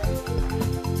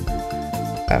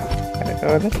 Oh, gotta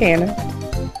go in the cannon.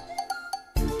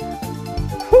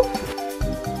 Whew.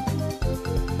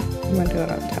 What am I doing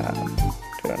on top?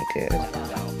 Doing good.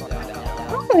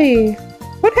 Molly!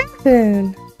 What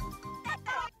happened?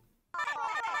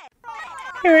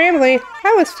 Hey, Rambley,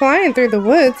 I was flying through the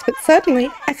woods, but suddenly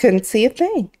I couldn't see a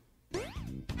thing.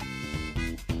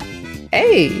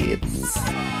 Hey, it's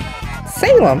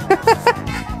Salem.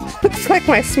 Looks like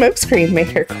my smokescreen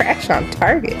made her crash on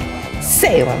target.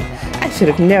 Salem, I should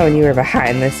have known you were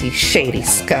behind this, you shady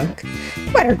skunk.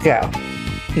 Let her go.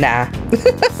 Nah.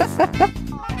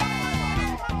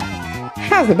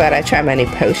 How's about I try my new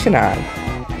potion on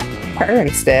her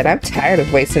instead? I'm tired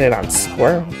of wasting it on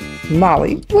Squirrel.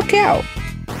 Molly, look out.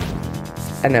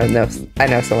 I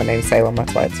know someone named Salem,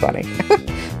 that's why it's funny.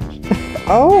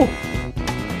 Oh.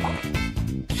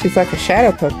 She's like a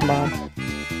shadow Pokemon.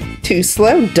 too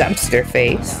slow, dumpster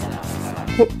face.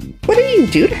 What do you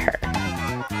do to her?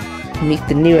 Meet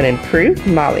the new and improved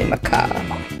Molly Macaw.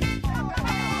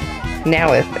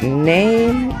 Now with a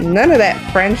name, none of that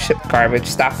friendship garbage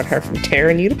stopping her from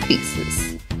tearing you to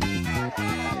pieces.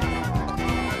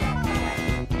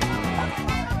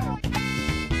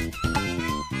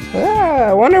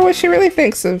 I wonder what she really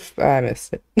thinks of... I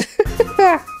missed it.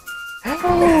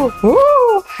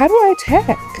 Oh, how do I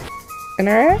attack?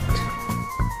 Interact?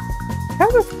 How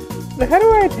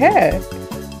do I attack?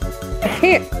 I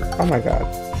can't. Oh my god.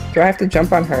 Do I have to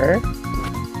jump on her?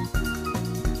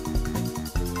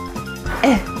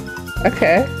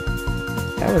 Okay.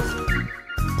 That was...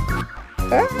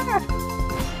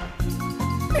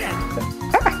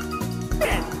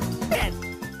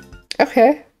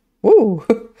 Okay. Woo.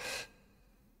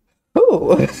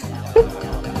 Ooh.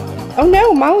 Oh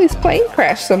no, Molly's plane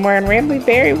crashed somewhere in Rambley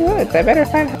Berry Woods. I better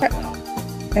find her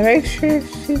and make sure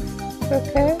she's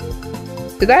okay.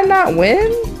 Did I not win?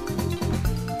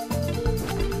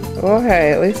 Well,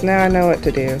 hey, at least now I know what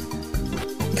to do.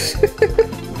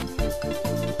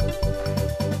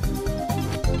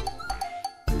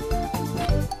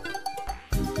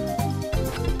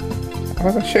 I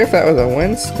wasn't sure if that was a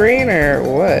win screen or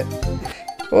what.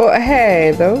 Well,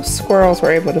 hey, those squirrels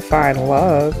were able to find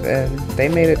love, and they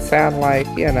made it sound like,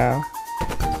 you know,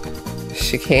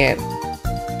 she can't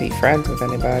be friends with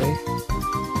anybody.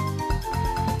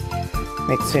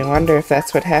 Makes me wonder if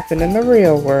that's what happened in the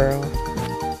real world.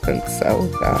 And so,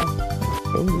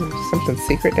 ooh, something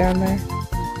secret down there?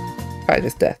 Probably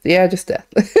just death. Yeah, just death.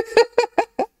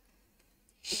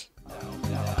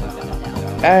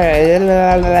 Alright.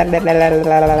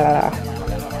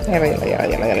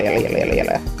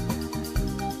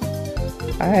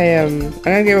 I'm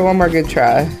gonna give it one more good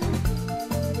try.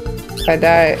 If I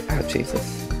die, oh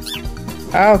Jesus.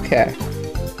 Okay.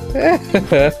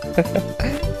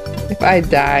 If I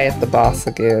die at the boss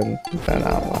again, then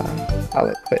I'll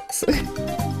it quits.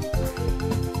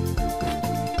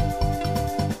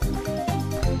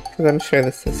 Cause I'm sure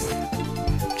this is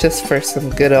just for some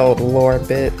good old lore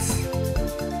bits.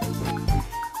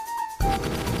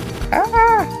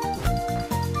 Ah!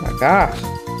 Oh my gosh.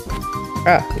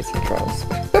 Ah, these controls.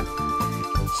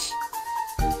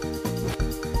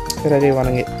 But I do want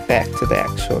to get back to the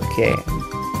actual game.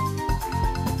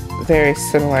 Very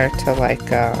similar to like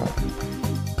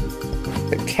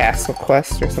the Castle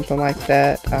Quest or something like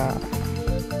that.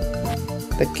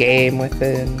 The game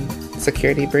within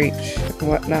Security Breach and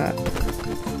whatnot.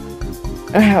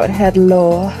 And how it had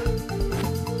lore.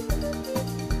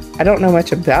 I don't know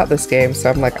much about this game,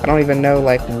 so I'm like, I don't even know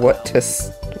like what to...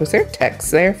 Was there text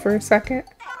there for a second?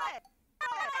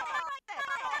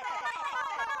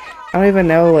 I don't even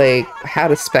know like how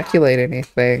to speculate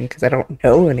anything because I don't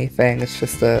know anything. It's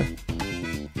just a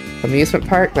amusement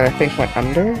park that I think went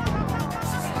under.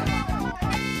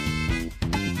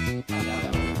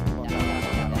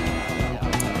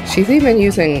 She's even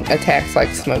using attacks like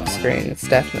Smokescreen. It's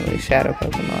definitely Shadow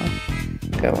Pokemon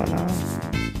going on.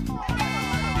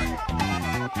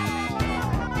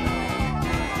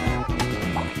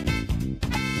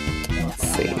 Let's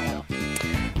see.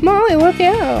 Molly, look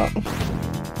out!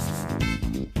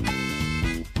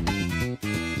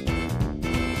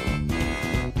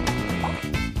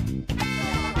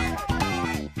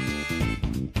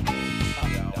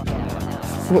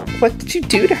 What did you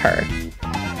do to her?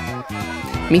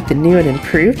 Meet the new and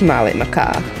improved Molly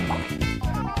Macaw.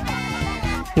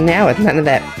 Now with none of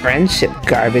that friendship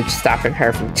garbage stopping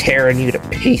her from tearing you to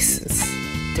pieces.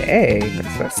 Dang,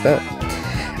 that's messed up.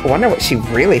 I wonder what she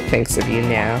really thinks of you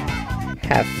now.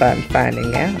 Have fun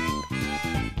finding out.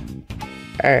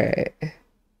 Alright.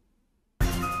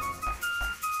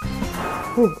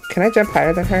 Ooh, can I jump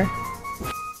higher than her? I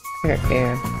think I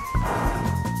can.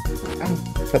 Oh,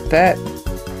 but that...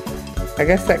 I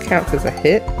guess that counts as a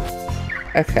hit?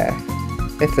 Okay.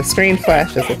 If the screen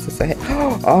flashes, it's just a hit.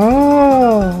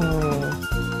 Oh!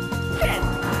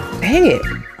 Dang it!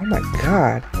 Oh my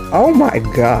god. Oh my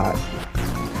god.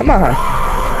 Come on.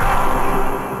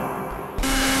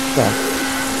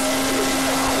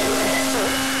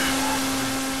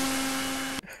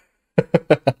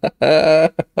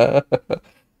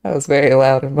 That was very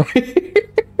loud in my ear.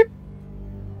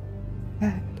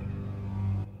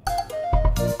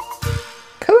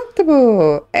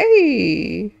 Collectible!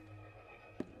 Hey!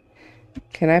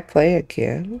 Can I play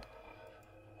again?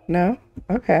 No?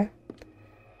 Okay.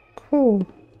 Cool.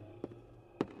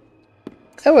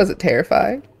 That wasn't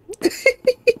terrifying.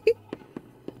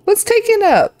 Let's take an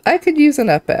up. I could use an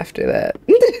up after that.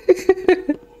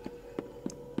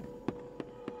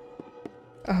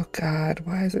 Oh god,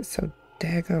 why is it so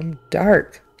daggum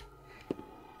dark?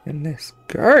 in this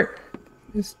girl.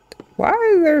 Why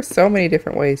are there so many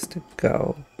different ways to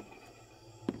go?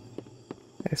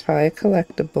 There's probably a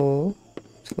collectible,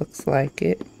 which looks like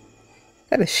it. Is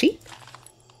that a sheep?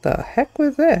 The heck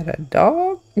was that? A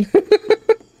dog?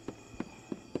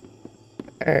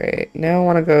 Alright, now I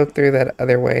want to go through that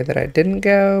other way that I didn't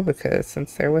go, because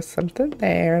since there was something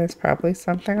there, there's probably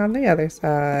something on the other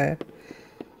side.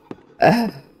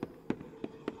 It's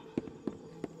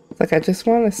like I just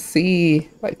want to see,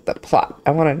 like, the plot.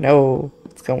 I want to know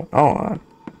what's going on.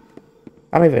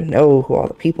 I don't even know who all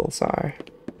the peoples are.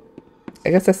 I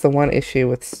guess that's the one issue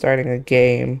with starting a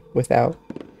game without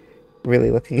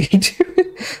really looking into it.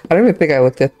 I don't even think I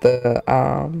looked at the,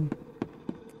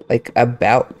 like,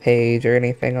 about page or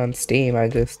anything on Steam. I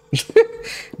just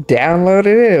downloaded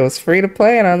it. It was free to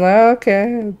play, and I'm like,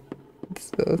 okay,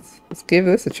 let's give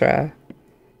this a try.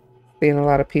 Seeing a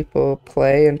lot of people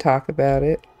play and talk about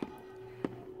it.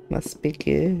 Must be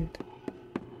good.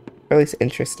 Or at least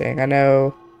interesting. I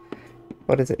know,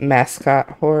 what is it, mascot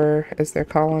horror, as they're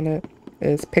calling it,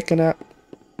 is picking up.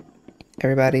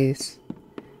 Everybody's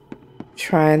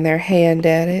trying their hand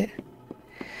at it.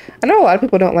 I know a lot of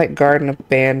people don't like Garden of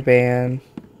Bon,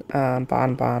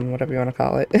 whatever you want to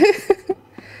call it.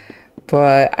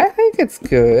 But I think it's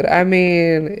good. I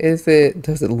mean, does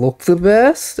it look the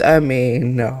best? I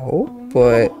mean, no,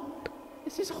 but...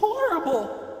 This is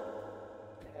horrible.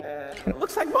 It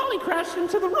looks like Molly crashed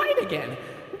into the ride again.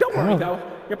 Don't worry, though.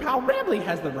 Your pal Rambley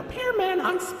has the repairman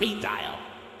on speed dial.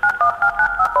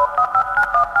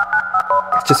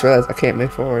 I just realized I can't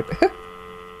move forward.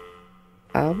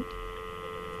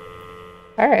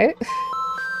 Alright.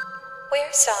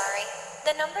 We're sorry.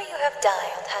 The number you have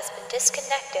dialed has been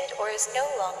disconnected or is no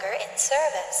longer in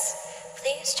service.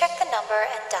 Please check the number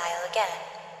and dial again.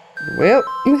 Well.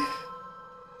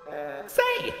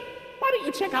 Say, why don't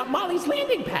you check out Molly's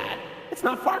landing pad? It's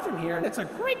not far from here, and it's a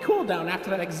great cool down after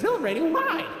that exhilarating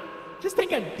ride. Just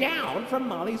take a down from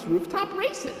Molly's rooftop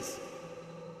races.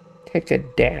 Take a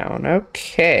down,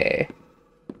 okay.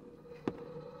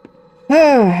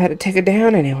 Oh, I had to take it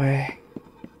down anyway.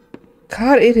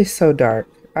 God, it is so dark.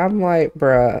 I'm like,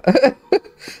 bruh.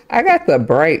 I got the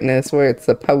brightness where it's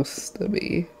supposed to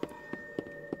be.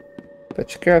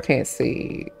 But your girl can't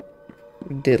see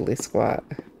diddly squat.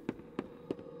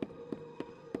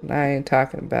 And I ain't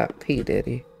talking about P.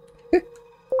 Diddy.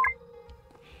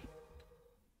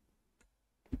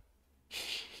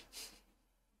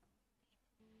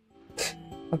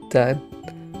 I'm done.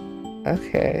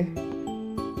 Okay.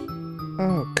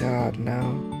 Oh God,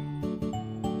 no.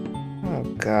 Oh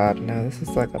God, no. This is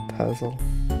like a puzzle.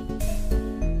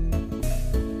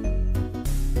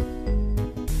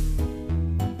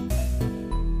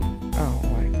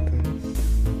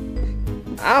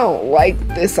 I don't like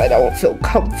this. I don't feel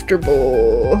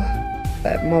comfortable.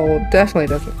 That mold definitely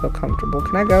doesn't feel comfortable.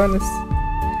 Can I go in this?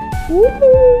 Woo!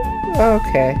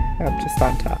 Okay, I'm just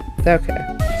on top. Okay.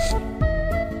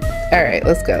 Alright,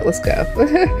 let's go. Let's go.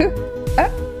 Ah.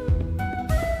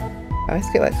 I always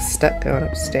get like stuck going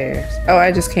upstairs. Oh,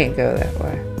 I just can't go that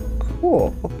way.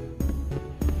 Cool.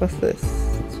 What's this?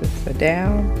 It's just a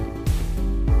down?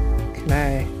 Can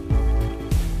I?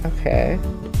 Okay.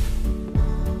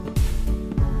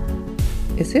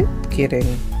 Is it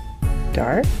getting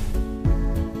dark?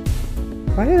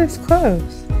 Why did this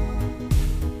close?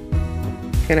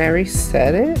 Can I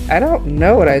reset it? I don't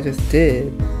know what I just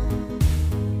did.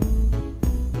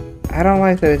 I don't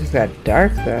like that it just got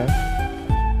dark though.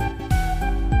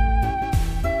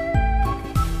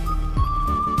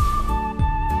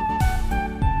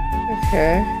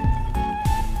 Okay.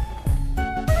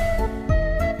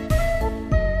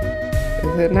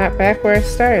 Is it not back where I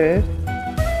started?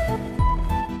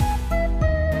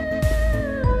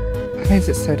 Why is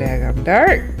it so daggone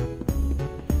dark?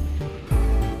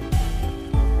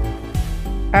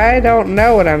 I don't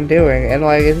know what I'm doing. And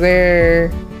like, is there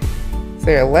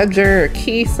a ledger or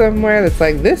key somewhere that's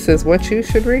like, this is what you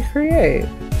should recreate?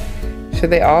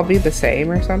 Should they all be the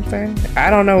same or something? I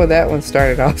don't know what that one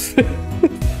started off.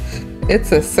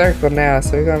 It's a circle now,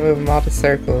 so we're gonna move them all to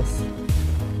circles.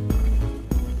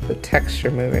 The texture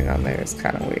moving on there is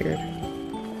kind of weird.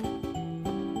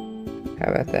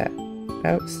 How about that?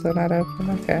 Nope, still not open.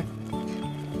 Okay.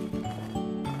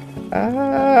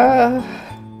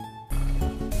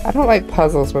 I don't like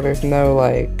puzzles where there's no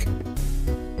like.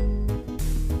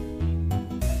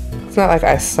 It's not like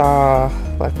I saw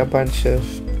like a bunch of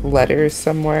letters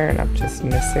somewhere and I'm just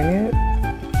missing it.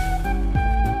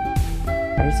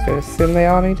 I'm just gonna assume they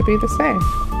all need to be the same.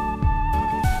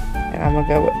 And I'm gonna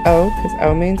go with O because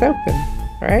O means open,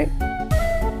 right?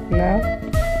 No?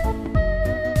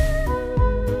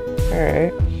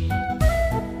 Alright.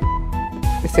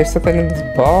 Is there something in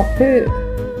this ball pit?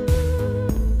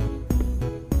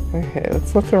 Okay,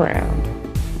 let's look around.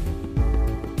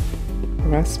 There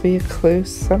must be a clue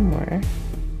somewhere.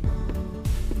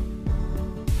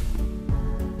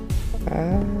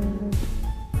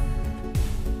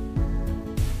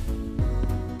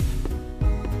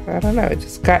 I don't know, it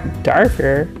just got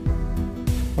darker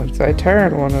once I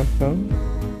turned one of them.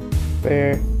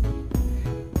 They're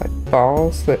like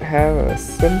balls that have a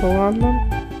symbol on them.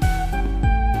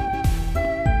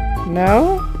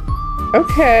 No?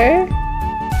 Okay.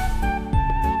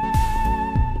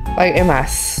 Like, am I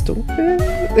stupid?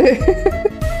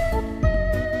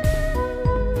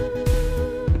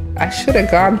 I should have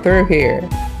gone through here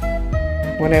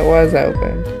when it was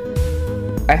open.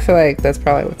 I feel like that's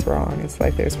probably what's wrong. It's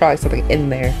like there's probably something in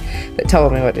there that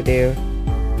told me what to do,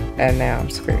 and now I'm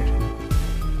screwed.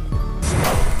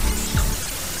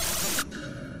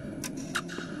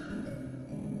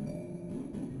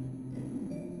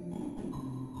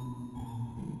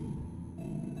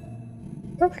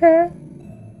 Okay.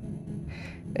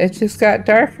 It just got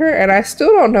darker, and I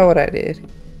still don't know what I did.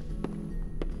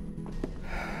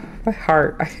 My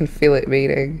heart, I can feel it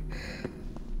beating.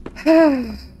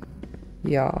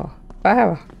 Y'all, I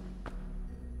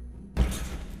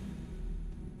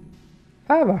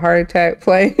have a heart attack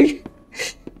playing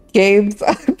games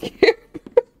on camera.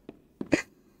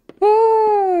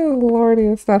 Oh, Lordy,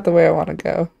 it's not the way I want to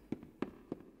go.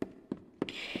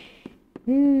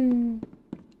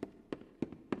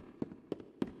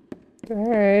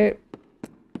 Alright.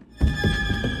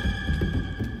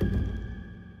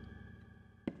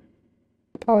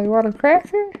 Polly want a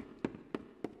cracker?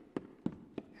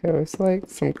 It was like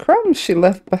some crumbs she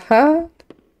left behind.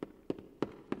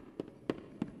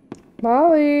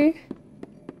 Molly.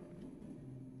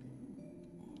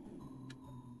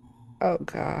 Oh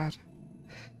God.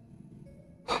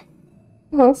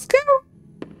 Let's go.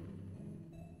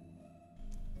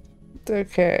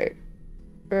 Okay.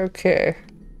 Okay.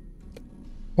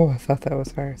 Oh, I thought that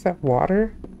was her. Is that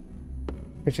water?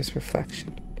 Or just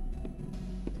reflection?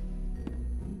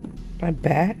 Am I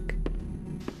back?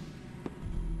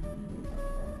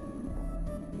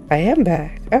 I am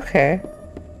back. Okay.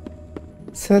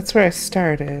 So that's where I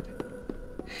started.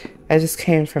 I just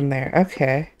came from there.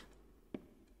 Okay.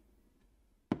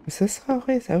 Is this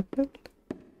always open?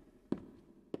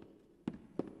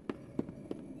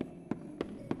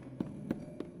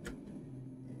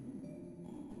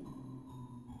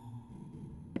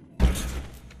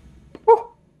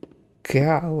 Oh,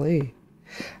 golly.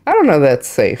 I don't know that's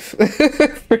safe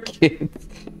for kids.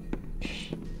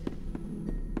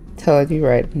 Telling you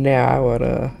right now, I would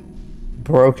have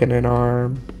broken an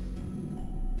arm,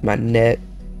 my neck,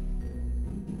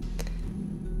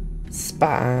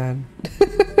 spine,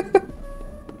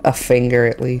 a finger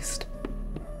at least.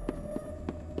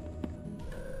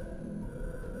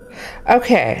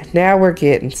 Okay, now we're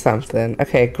getting something.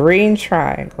 Okay, green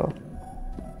triangle.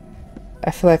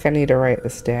 I feel like I need to write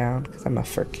this down because I'm gonna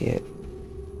forget.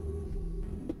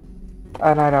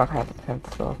 And I don't have a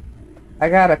pencil. I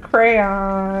got a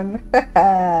crayon.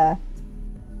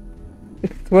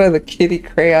 It's one of the kitty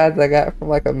crayons I got from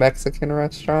like a Mexican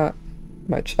restaurant.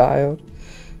 My child.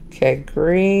 Okay,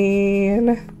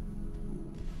 green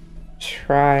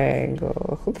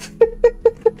triangle.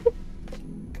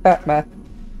 Got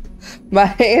my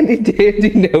handy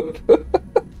dandy notebook.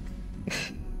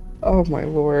 Oh my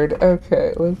Lord.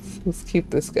 Okay, let's keep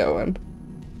this going.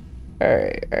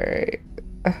 Alright, alright.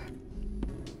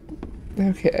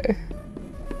 Okay.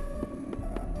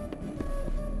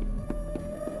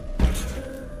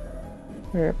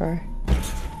 Where am I?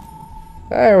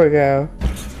 There we go.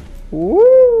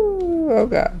 Woo! Oh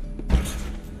God.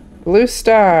 Blue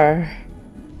star.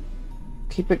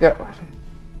 Keep it going.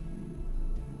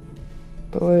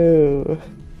 Blue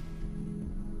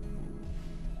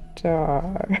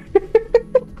star.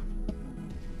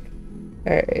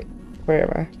 Alright. Where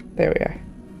am I? There we are.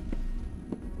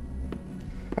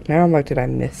 Now I'm like, did I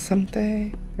miss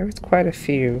something? There was quite a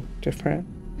few different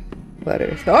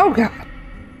letters. Oh God!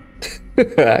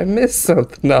 I missed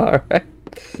something, alright.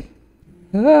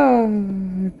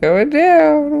 Oh, going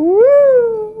down.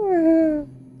 Woo!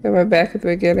 Am I back at the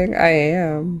beginning? I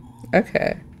am.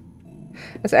 Okay.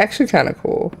 That's actually kind of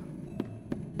cool.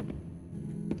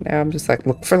 Now I'm just like,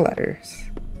 look for letters.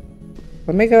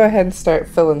 Let me go ahead and start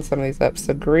filling some of these up.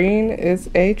 So green is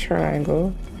a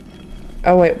triangle.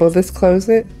 Oh wait, will this close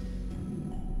it?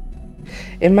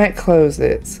 It might close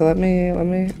it. So let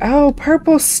me. Oh,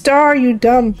 purple star, you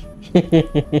dumb. I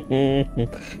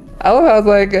love how I was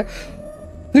like,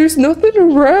 there's nothing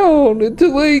around to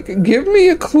like give me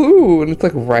a clue, and it's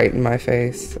like right in my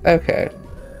face. Okay.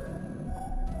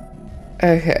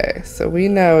 Okay, so we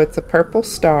know it's a purple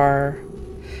star.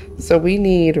 So we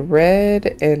need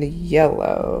red and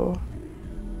yellow.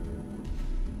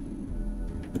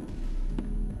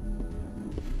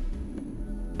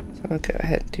 So I'll go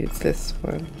ahead and do this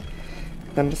one.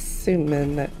 I'm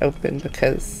assuming that opened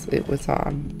because it was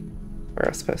on where it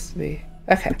was supposed to be.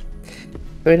 Okay.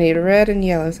 So we need red and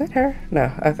yellow. Is that her?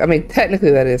 No. I mean, technically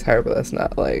that is her, but that's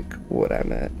not like what I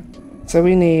meant. So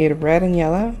we need red and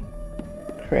yellow.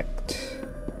 Correct.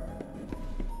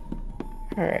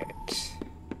 Alright.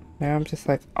 Now I'm just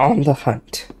like on the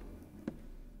hunt.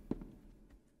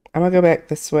 I'm gonna go back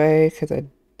this way because I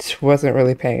wasn't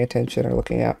really paying attention or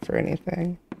looking out for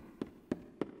anything.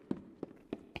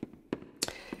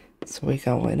 So we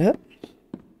going up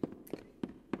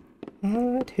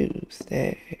on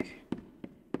Tuesday.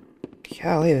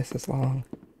 Golly, this is long.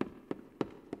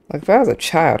 Like if I was a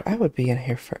child, I would be in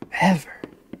here forever.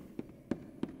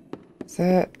 Is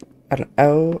that an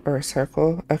O or a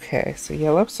circle? Okay, so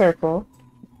yellow circle.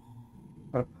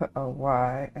 I'm gonna put a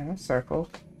Y and a circle.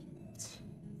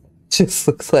 Just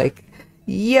looks like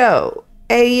yo,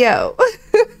 hey yo.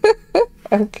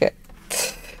 Okay,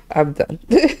 I'm done.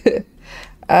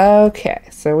 Okay,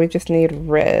 so we just need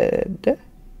red.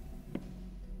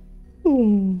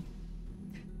 Ooh.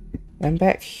 I'm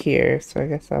back here, so I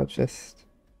guess I'll just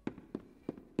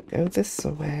go this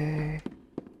way.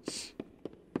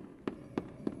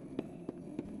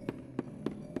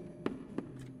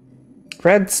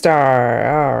 Red star,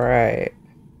 alright.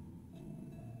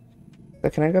 So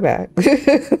can I go back?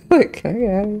 Like, can I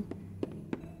get out of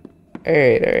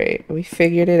here? Alright, we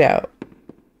figured it out.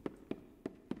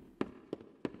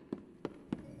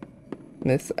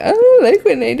 This, oh, like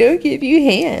when they don't give you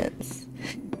hands.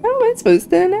 How am I supposed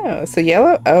to know? So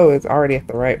yellow O is already at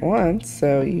the right one,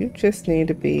 so you just need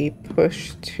to be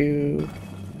pushed to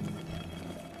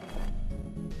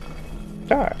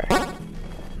star.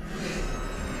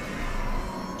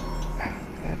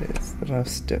 That is the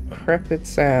most decrepit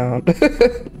sound.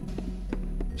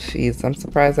 Jeez, I'm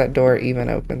surprised that door even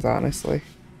opens, honestly.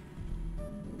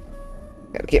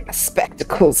 Gotta get my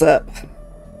spectacles up.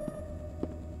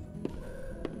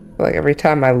 Like every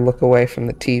time I look away from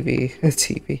the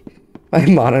TV, my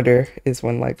monitor is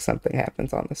when like something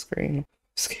happens on the screen. I'm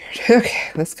scared.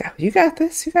 Okay, let's go. You got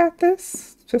this, you got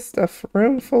this. Just a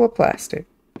room full of plastic.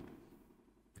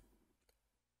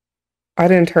 I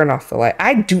didn't turn off the light.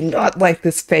 I do not like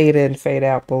this fade in, fade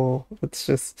out bull. It's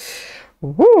just,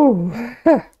 woo.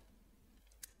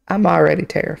 I'm already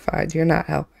terrified. You're not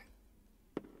helping.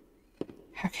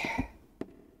 Okay.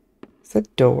 It's a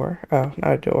door. Oh,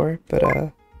 not a door, but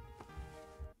does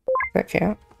that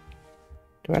count?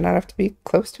 Do I not have to be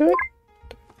close to it?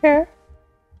 Okay.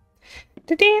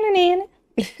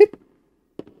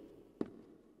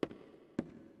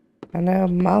 I know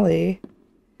Molly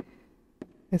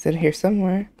is in here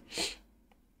somewhere.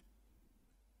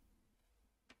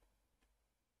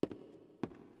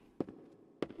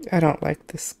 I don't like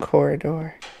this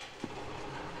corridor.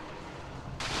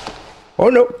 Oh,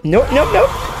 no. Nope, nope, nope.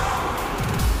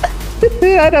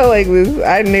 I don't like this.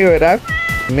 I knew it. I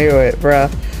knew it, bruh.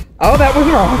 Oh, that was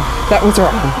wrong. That was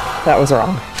wrong. That was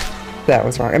wrong. That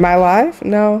was wrong. Am I alive?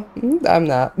 No, I'm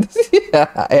not.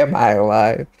 Yeah, am I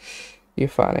alive? You're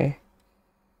funny.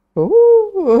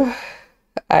 Ooh.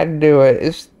 I knew it.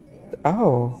 It's...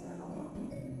 Oh.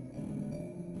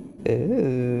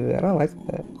 Ew, I don't like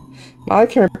that. Molly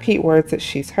can repeat words that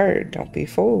she's heard. Don't be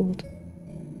fooled.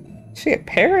 Is she a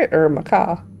parrot or a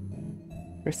macaw?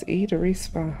 Press E to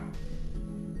respawn.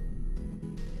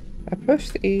 I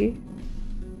pushed E.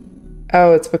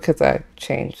 Oh, it's because I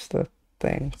changed the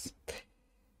things.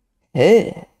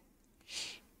 Ew.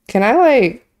 Can I,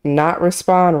 like, not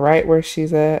respawn right where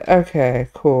she's at? Okay,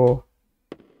 cool.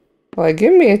 Like,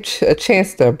 give me a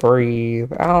chance to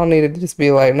breathe. I don't need to just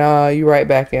be like, nah, you right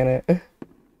back in it.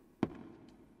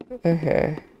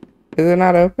 Okay. Is it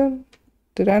not open?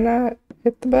 Did I not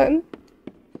hit the button?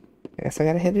 I guess I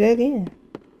gotta hit it again.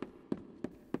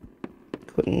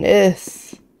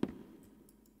 Goodness.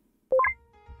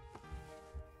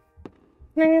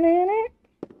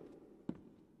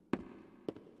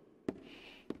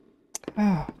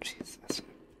 Oh, Jesus.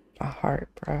 My heart,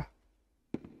 bro.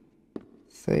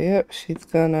 So, yep, she's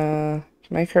gonna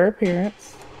make her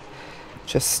appearance.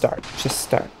 Just start. Just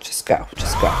start. Just go.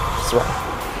 Just go. Just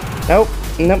run. Nope.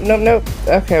 Nope, nope, nope.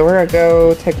 Okay, we're gonna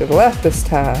go take the left this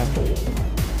time.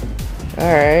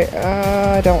 Alright.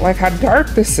 I don't like how dark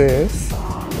this is.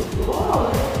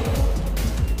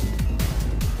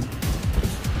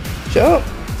 Jump.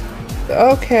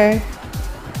 Okay.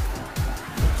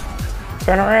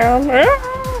 Turn around.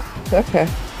 Okay.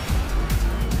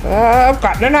 Oh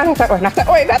god, no, not that way, not that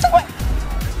way, not that way!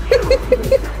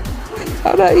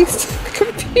 I'm not used to the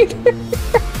computer.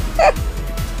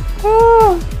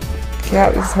 Oh,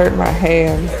 God, this hurt my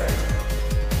hand.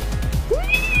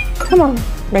 Come on,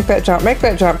 make that jump,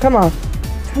 come on,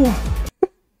 come on.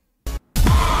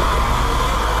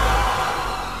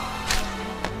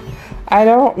 I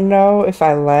don't know if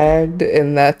I lagged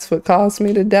and that's what caused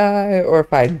me to die, or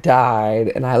if I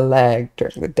died and I lagged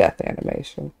during the death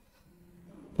animation.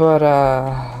 But,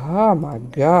 oh my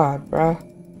god, bruh.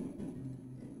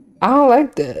 I don't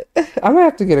like that. I'm gonna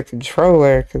have to get a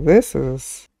controller,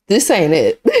 because this ain't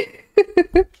it.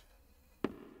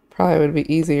 Probably would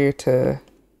be easier to,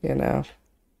 you know,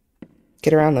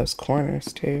 get around those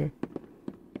corners, too.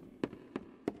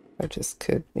 I just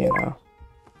could, you know,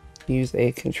 use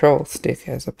a control stick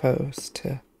as opposed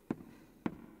to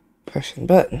pushing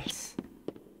buttons.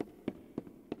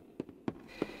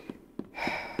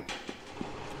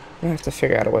 I'm gonna have to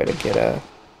figure out a way to get a...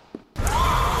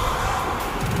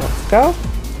 Let's go.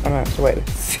 I'm gonna have to wait to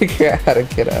figure out how to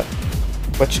get a...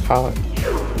 Whatchamacallit.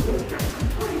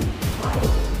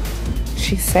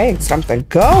 She's saying something.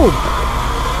 Go!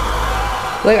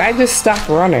 Like, I just stopped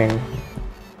running.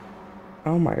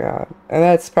 Oh my god. And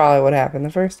that's probably what happened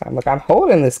the first time. Like, I'm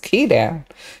holding this key down.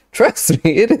 Trust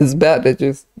me, it is about to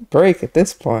just break at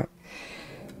this point.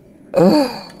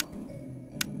 Ugh.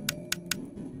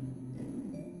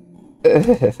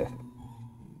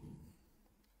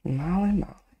 Molly.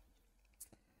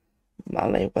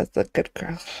 Molly was a good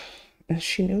girl. And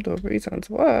she knew the reasons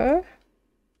why.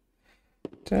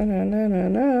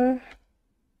 Da-na-na-na-na.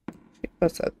 She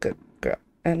was a good girl.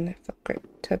 And it felt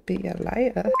great to be a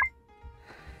liar.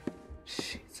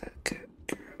 She's a good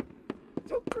girl. It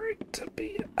felt great to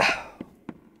be a...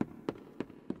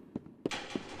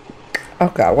 Oh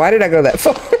god, why did I go that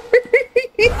far?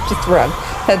 Just run.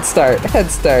 Head start.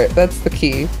 That's the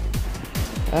key.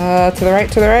 To the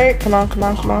right. Come on.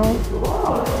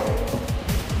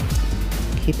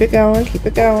 Keep it going.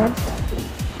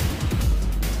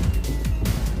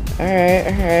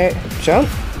 Alright. Jump.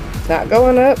 Not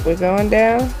going up, we're going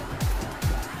down.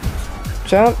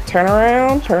 Jump, turn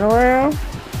around.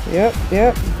 Yep.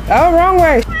 Oh, wrong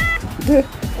way!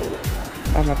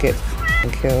 I'm gonna get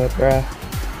killed, bruh.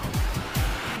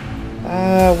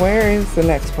 Where is the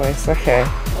next place? Okay.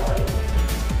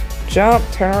 Jump,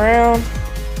 turn around.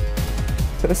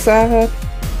 To the side.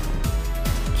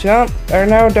 Jump. Or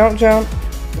no, don't jump.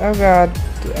 Oh god.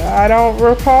 I don't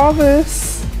recall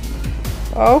this.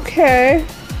 Okay.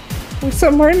 We're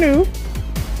somewhere new.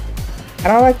 I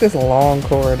don't like this long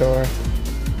corridor.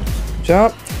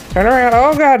 Jump. Turn around.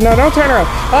 Oh god, no, don't turn around.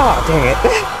 Oh, dang it.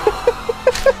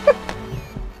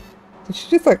 Did she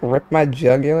just like rip my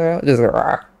jugular out?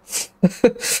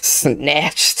 Just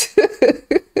snatched.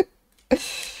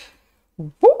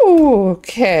 Woo,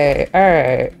 okay.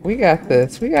 Alright. We got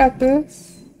this.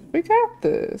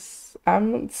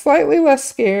 I'm slightly less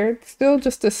scared. Still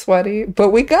just as sweaty, but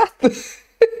we got this.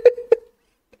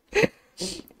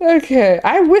 Okay.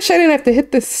 I wish I didn't have to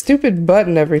hit this stupid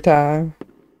button every time.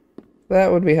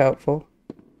 That would be helpful.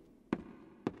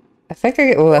 I think I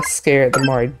get less scared the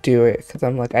more I do it, because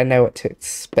I'm like, I know what to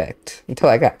expect until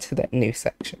I got to that new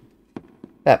section.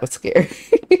 That was scary.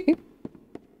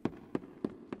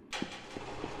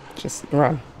 Just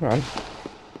run.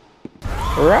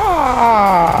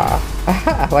 Rah!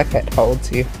 I like that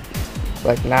holds you.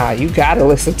 Like, nah, you gotta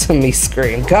listen to me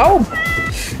scream. Go!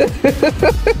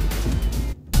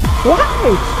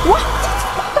 Why? What?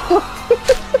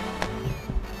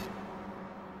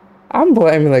 I'm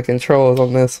blaming the controls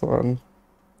on this one.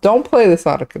 Don't play this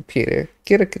on a computer.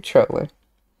 Get a controller.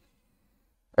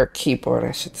 Or keyboard,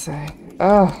 I should say.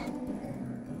 Oh.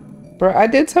 Bro, I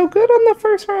did so good on the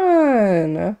first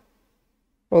run.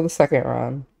 Well, the second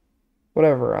run.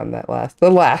 Whatever run that the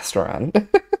last run.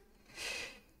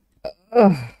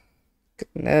 Oh,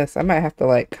 goodness. I might have to,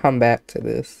 like, come back to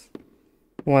this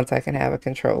once I can have a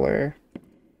controller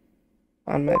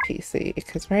on my PC.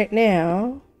 Because right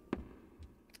now,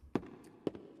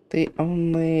 the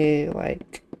only,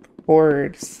 like,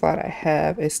 cord slot I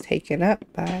have is taken up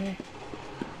by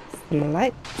some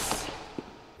lights.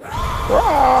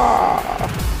 Rawr!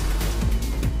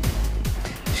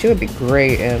 She would be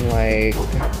great in, like...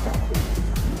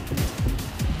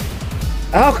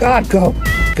 Oh god, go!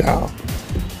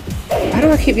 Why do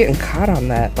I keep getting caught on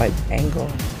that, like, angle?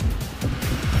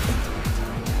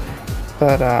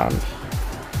 But, God,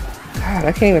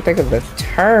 I can't even think of the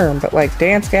term, but, like,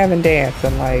 Dance Gavin Dance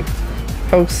and, like,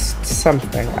 post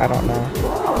something, I don't know.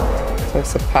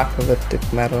 Post-apocalyptic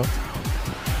metal.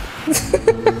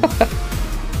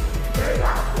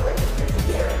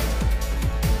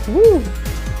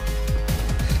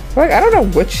 Like, I don't know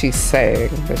what she's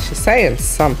saying, but she's saying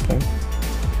something.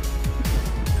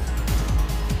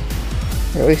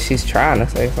 Or at least she's trying to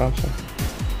say something.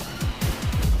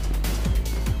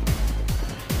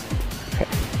 Okay.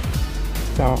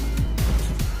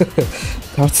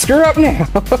 Don't screw up now.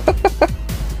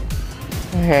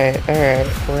 Alright,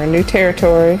 we're in new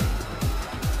territory.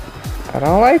 I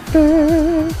don't like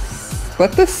this.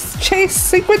 Let this chase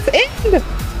sequence end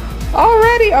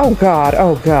already. Oh god,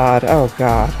 oh god, oh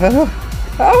god.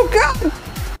 Oh god!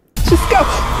 Just go!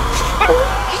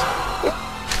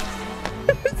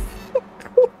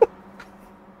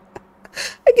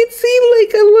 I can see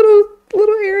like a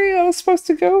little area I was supposed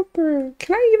to go through.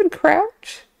 Can I even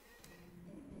crouch?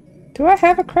 Do I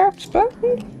have a crouch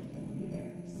button?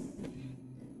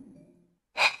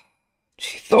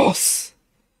 Jesus.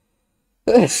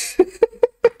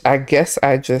 I guess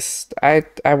I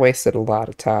wasted a lot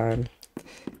of time.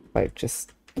 Like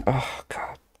just, oh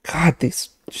god, these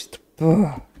just,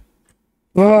 ugh.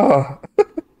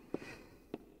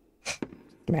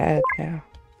 Mad now.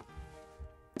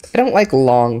 I don't like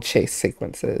long chase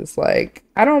sequences. Like,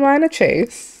 I don't mind a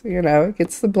chase, you know, it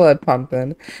gets the blood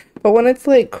pumping. But when it's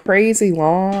like crazy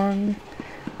long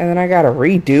and then I gotta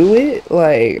redo it,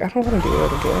 like, I don't want to do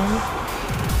it again.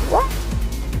 What?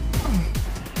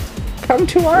 Come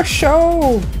to our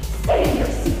show!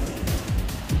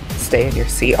 Stay in your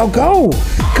seat. Oh, go!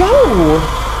 Go!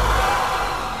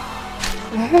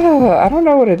 I don't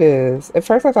know what it is. At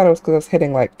first I thought it was because I was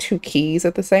hitting like 2 keys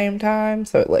at the same time,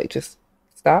 so it like just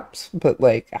stops. But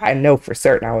like, I know for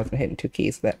certain I wasn't hitting 2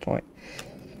 keys at that point.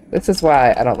 This is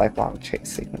why I don't like long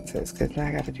chase sequences, because now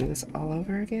I gotta do this all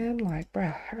over again. Like,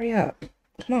 bruh, hurry up.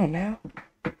 Come on now.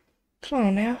 Come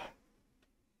on now.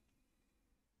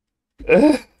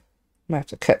 Ugh. I'm gonna have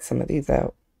to cut some of these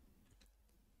out.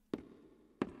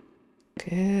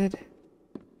 Good.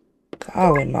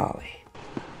 Golly molly.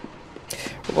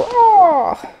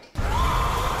 Raw.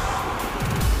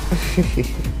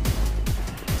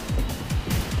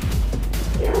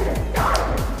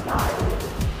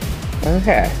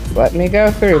 Okay, let me go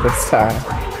through this time.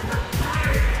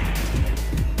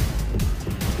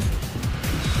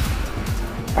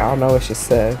 I don't know what she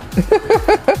said.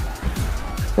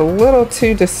 A little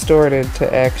too distorted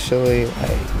to actually,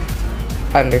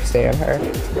 like, understand her.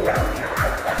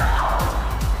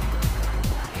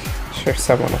 I'm sure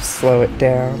someone will slow it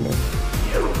down.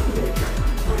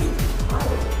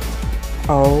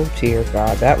 Oh dear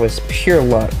God, that was pure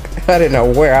luck. I didn't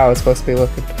know where I was supposed to be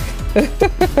looking.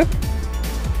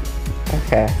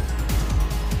 Okay.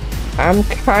 I'm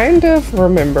kind of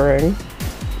remembering.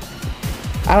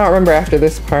 I don't remember after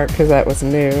this part because that was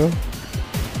new.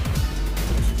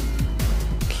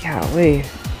 Golly.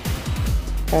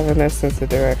 Having no sense of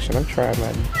direction. I'm trying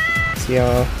my best,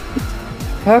 y'all.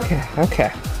 Okay,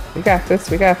 okay. We got this,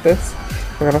 we got this.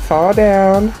 We're gonna fall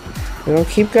down. We're gonna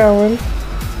keep going.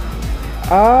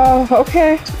 Oh,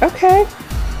 okay, okay.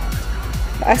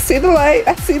 I see the light,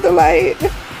 I see the light.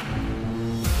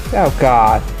 Oh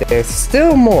God, there's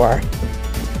still more.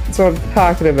 That's what I'm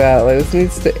talking about. Like, this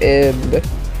needs to end.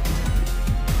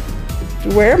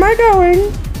 Where am I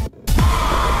going?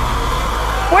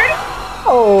 Where?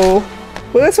 Oh,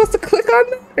 was I supposed to click on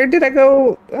that? Or did I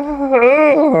go?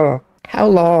 Oh. How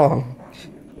long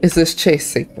is this chase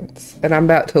sequence? And I'm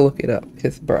about to look it up.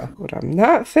 Because, bruh, what I'm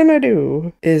not finna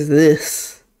do is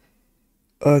this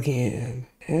again.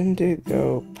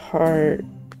 Indigo Park.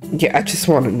 Yeah, I just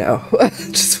want to know. I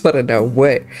just want to know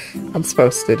what I'm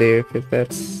supposed to do, because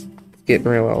that's getting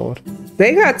real old.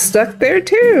 They got stuck there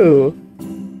too.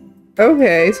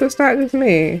 Okay, so it's not just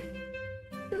me.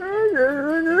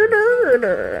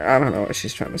 I don't know what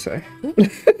she's trying to say.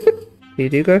 You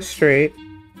do go straight.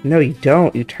 No, you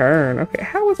don't. You turn. Okay,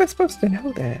 how was I supposed to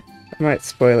know that? I might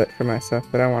spoil it for myself,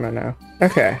 but I want to know.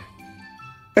 Okay.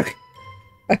 Okay.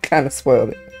 I kind of spoiled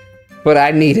it. But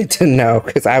I needed to know,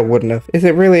 because I wouldn't have. Is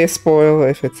it really a spoil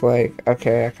if it's like,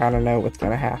 okay, I kind of know what's going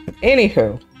to happen?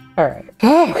 Anywho. Alright.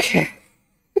 Okay.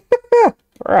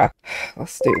 Bruh.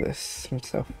 Let's do this. I'm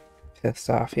so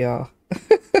pissed off, y'all.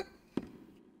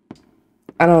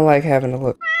 I don't like having to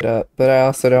look it up, but I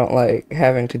also don't like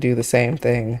having to do the same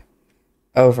thing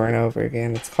over and over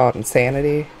again. It's called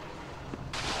insanity.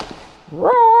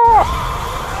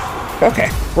 Okay,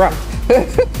 run.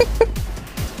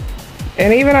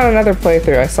 And even on another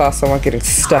playthrough, I saw someone getting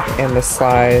stuck in the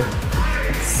slide.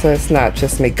 So it's not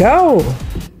just me. Go!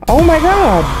 Oh my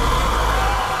God!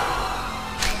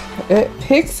 It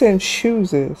picks and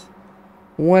chooses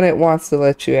when it wants to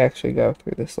let you actually go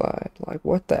through the slide. Like,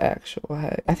 what the actual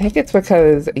heck? I think it's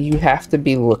because you have to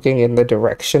be looking in the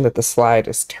direction that the slide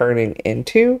is turning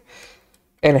into.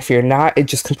 And if you're not, it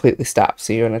just completely stops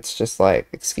you, and it's just like,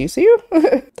 excuse you?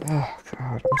 Oh God,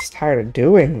 I'm just tired of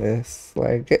doing this.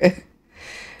 Like,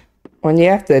 when you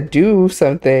have to do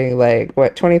something like,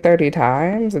 what, 20, 30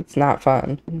 times? It's not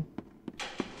fun.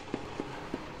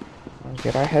 We'll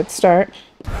get our head start.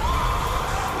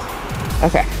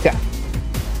 Okay, go.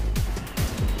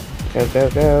 Go, go,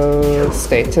 go.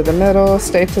 Stay to the middle,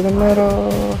 stay to the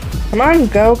middle. Come on,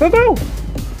 go, go, go.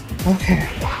 Okay.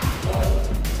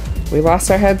 We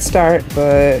lost our head start,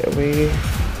 but we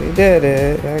did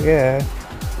it, I guess.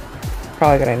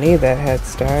 Probably gonna need that head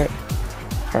start.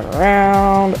 Turn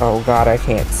around. Oh God, I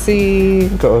can't see.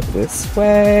 Go this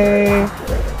way.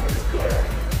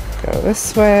 Go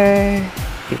this way.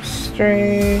 Keep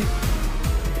straight.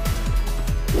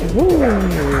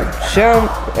 Ooh,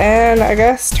 jump and I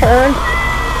guess turn.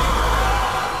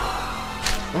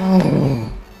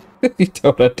 Oh, you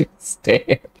don't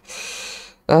understand.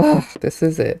 Oh, this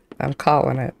is it. I'm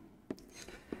calling it.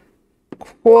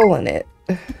 Calling it.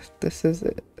 This is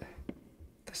it.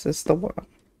 This is the one.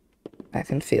 I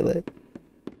can feel it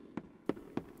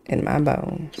in my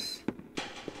bones.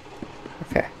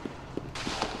 Okay.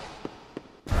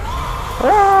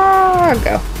 Run,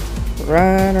 go.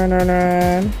 Run, run, run,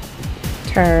 run.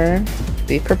 Turn.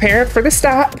 Be prepared for the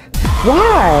stop.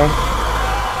 Why?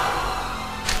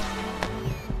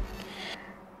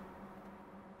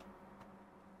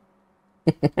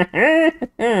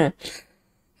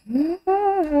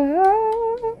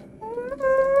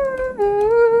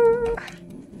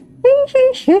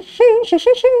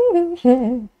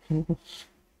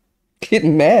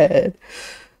 Getting mad.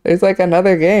 There's like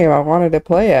another game I wanted to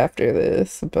play after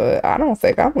this, but I don't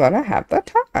think I'm gonna have the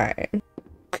time.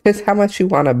 Because how much you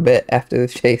want to bet after the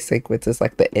chase sequence is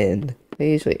like the end.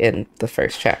 They usually end the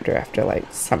first chapter after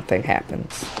like something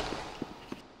happens.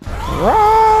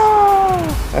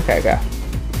 Okay, go.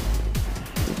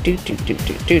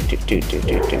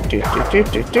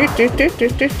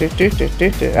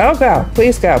 Oh, go.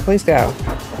 Please go. Please go.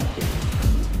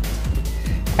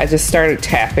 I just started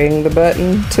tapping the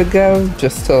button to go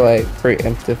just to like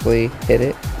preemptively hit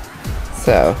it.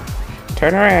 So,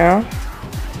 turn around.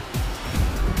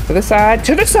 To the side,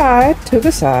 to the side, to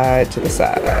the side, to the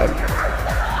side.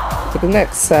 To the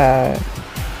next side.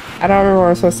 I don't remember where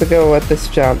I'm supposed to go with this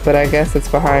jump, but I guess it's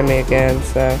behind me again,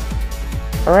 so.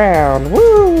 Around.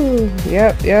 Woo!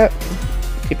 Yep, yep.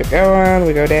 Keep it going.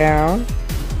 We go down.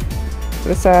 To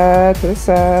the side, to the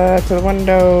side, to the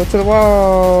window, to the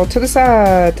wall, to the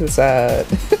side, to the side.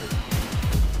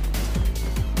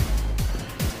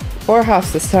 4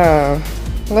 hops this time.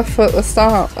 Left foot, let's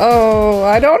stomp. Oh,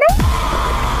 I don't know.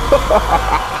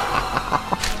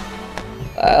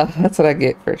 That's what I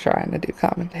get for trying to do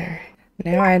commentary.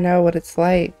 Now I know what it's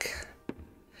like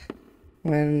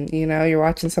when, you know, you're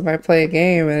watching somebody play a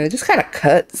game and it just kind of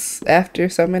cuts after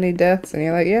so many deaths and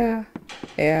you're like, yeah,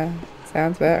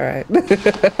 sounds about right.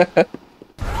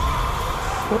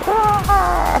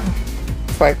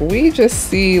 It's like we just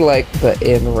see like the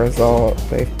end result.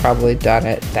 They've probably done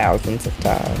it thousands of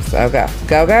times. So go,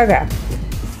 go, go, go.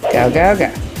 Go, go,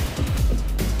 go.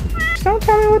 Just don't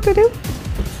tell me what to do.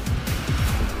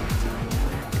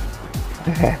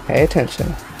 Okay, pay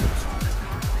attention.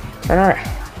 Turn around.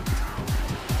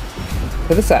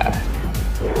 To the side.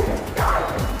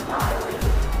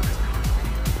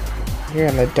 You're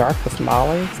in the dark with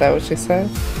Molly? Is that what she said?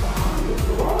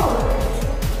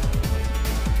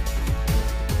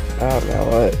 I don't know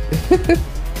what.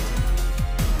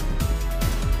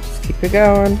 Just keep it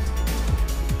going.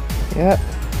 Yep.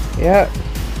 Yep.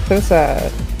 To the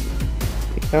side.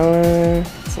 Keep going.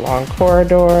 It's a long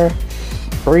corridor.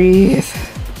 Breathe.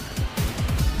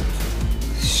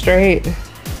 Straight.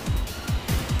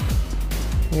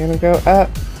 You're gonna go up,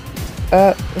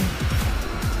 up,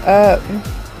 up,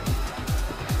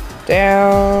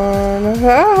 down.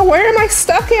 Ah, where am I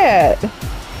stuck at?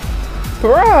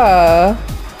 Bruh.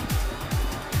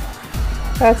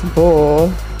 That's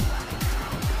bull.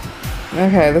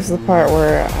 Okay, this is the part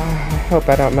where I hope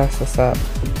I don't mess this up.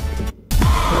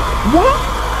 Why?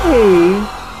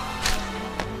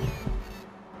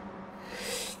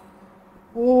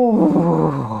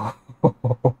 Ooh.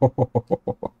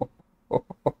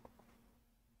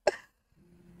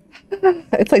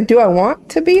 It's like, do I want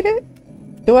to beat it?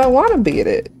 Do I want to beat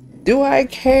it? Do I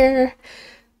care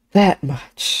that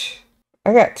much?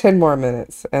 I got 10 more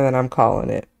minutes and then I'm calling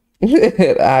it.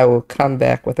 I will come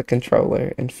back with a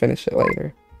controller and finish it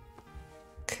later.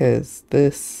 Cause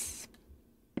this...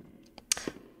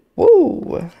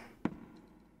 Woo!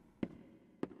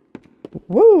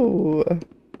 Woo!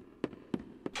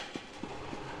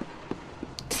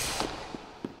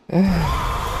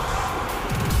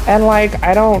 And like,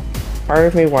 I don't, part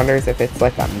of me wonders if it's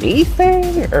like a me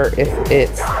thing or if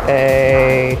it's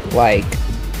a like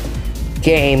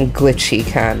game glitchy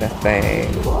kind of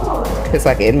thing. Cause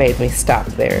like it made me stop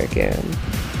there again.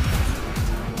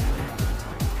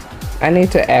 I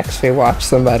need to actually watch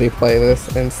somebody play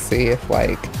this and see if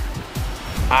like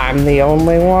I'm the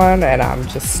only one and I'm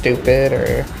just stupid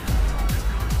or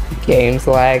game's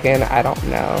lagging. I don't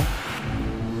know.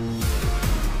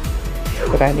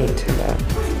 But I need to know.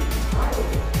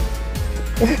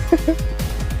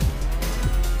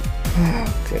 Oh,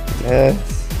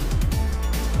 goodness.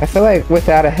 I feel like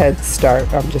without a head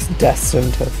start, I'm just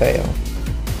destined to fail.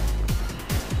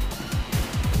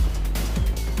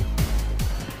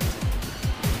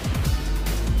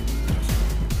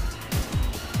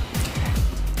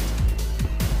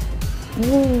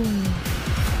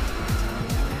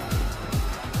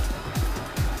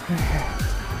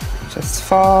 Just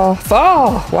fall.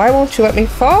 Fall! Why won't you let me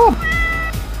fall?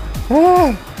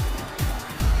 Ah.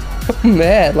 I'm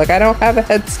mad. Like, I don't have a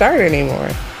head start anymore.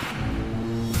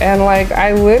 And, like,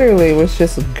 I literally was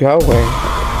just going.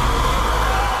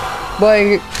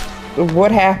 Like,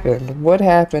 what happened? What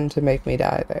happened to make me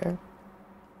die there?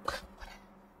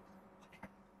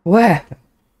 What happened?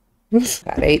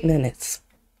 Got 8 minutes.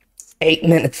 8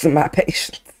 minutes of my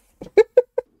patience.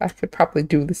 I could probably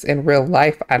do this in real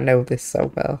life. I know this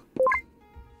so well.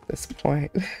 At this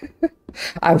point.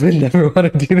 I would never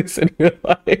want to do this in real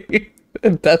life.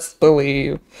 Best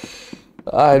believe.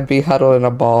 I'd be huddled in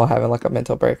a ball having like a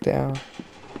mental breakdown.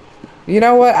 You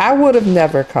know what? I would have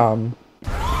never come.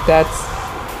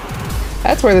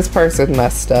 That's where this person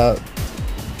messed up.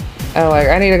 And like,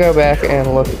 I need to go back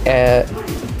and look at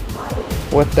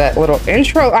what that little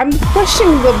intro. I'm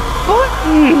pushing the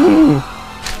button.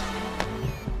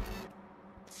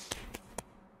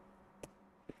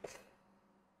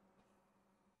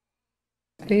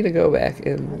 I need to go back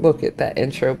and look at that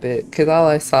intro bit because all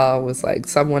I saw was like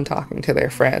someone talking to their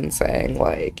friend saying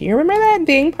like, you remember that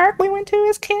ding park we went to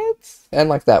as kids? And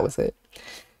like that was it.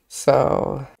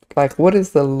 So like, what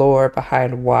is the lore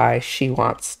behind why she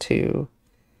wants to?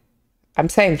 I'm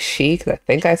saying she because I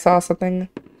think I saw something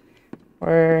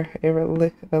where it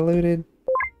alluded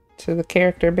to the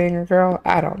character being a girl.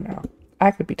 I don't know.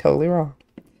 I could be totally wrong.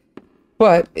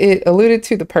 But it alluded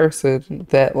to the person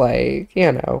that, like,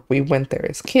 you know, we went there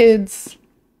as kids.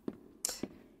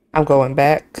 I'm going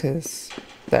back because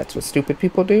that's what stupid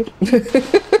people do.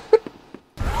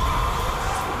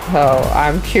 Oh,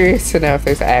 I'm curious to know if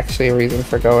there's actually a reason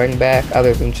for going back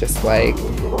other than just like,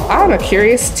 I'm a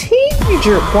curious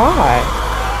teenager. Why?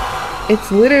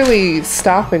 It's literally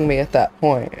stopping me at that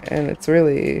point, and it's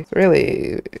really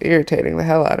irritating the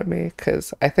hell out of me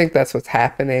because I think that's what's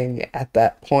happening at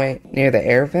that point near the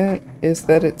air vent is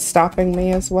that it's stopping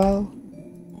me as well,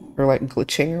 or like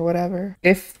glitching or whatever.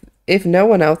 If no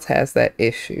one else has that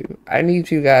issue, I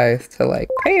need you guys to like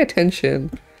pay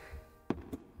attention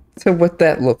to what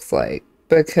that looks like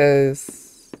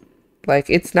because like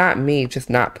it's not me just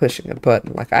not pushing a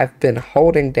button. Like I've been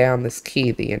holding down this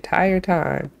key the entire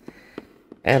time.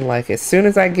 And like as soon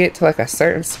as I get to like a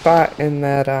certain spot in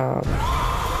that as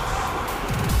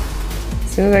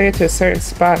soon as I get to a certain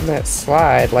spot in that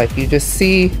slide, like you just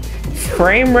see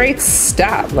frame rates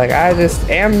stop. Like I just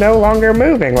am no longer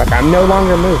moving. Like I'm no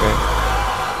longer moving.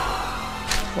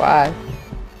 Why?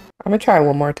 I'm gonna try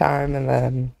one more time and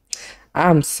then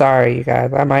I'm sorry you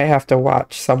guys. I might have to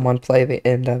watch someone play the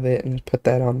end of it and put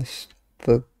that on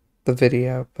the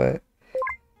video, but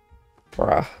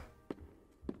bruh.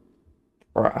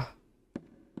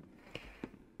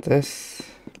 This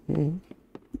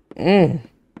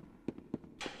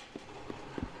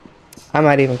I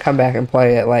might even come back and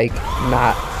play it like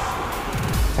not.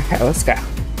 Okay, let's go.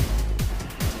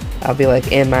 I'll be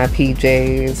like in my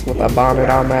PJs with a bonnet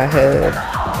on my head.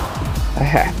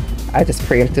 Okay, I just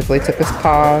preemptively took this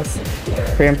pause.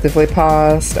 Preemptively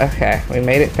paused. Okay, we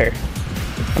made it through.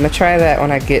 I'm gonna try that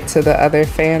when I get to the other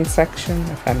fan section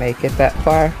if I make it that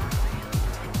far.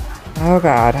 Oh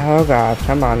god,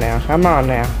 come on now, come on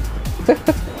now.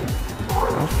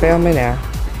 Don't fail me now.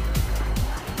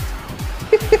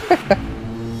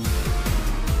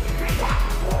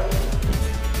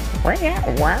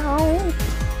 Wow.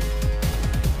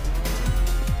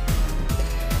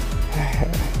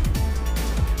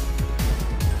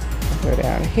 Go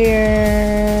down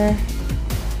here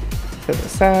to the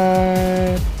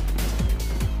side.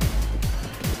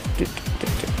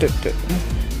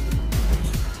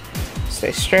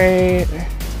 Stay straight.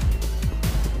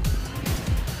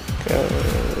 Go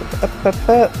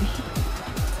up.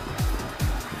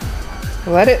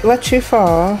 Let you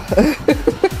fall.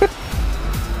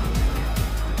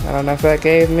 I don't know if that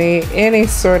gave me any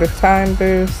sort of time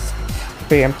boost.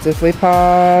 Preemptively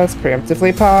pause,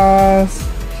 preemptively pause,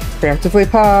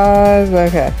 preemptively pause.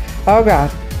 Okay. Oh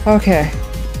god. Okay.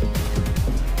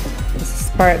 This is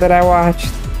the part that I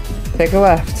watched. Take a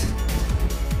left.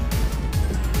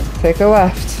 Take a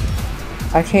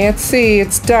left. I can't see.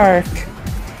 It's dark.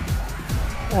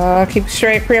 Keep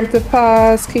straight. Preemptive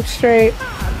pause. Keep straight.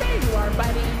 Ah, there you are,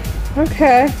 buddy.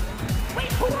 Okay.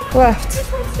 Wait, hold on. Left. This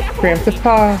room's staff Preemptive only.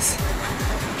 pause.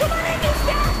 Come on in, new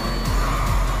staff.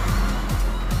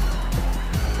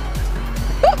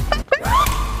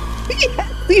 Yes,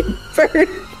 you bird.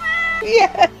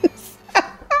 Yes.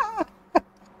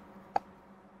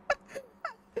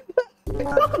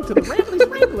 Welcome to the Rambley's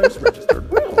Wranglers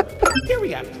registered room. Here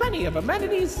we have plenty of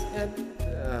amenities and...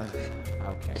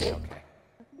 okay.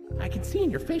 I can see in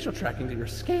your facial tracking that you're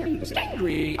scared,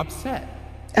 angry, upset.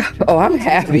 Oh, I'm It's an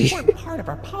happy. important part of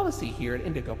our policy here at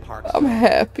Indigo Park. I'm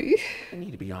happy. I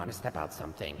need to be honest about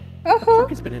something. Uh-huh. The park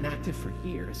has been inactive for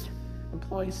years.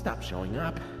 Employees stopped showing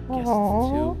up. Guests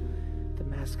too. The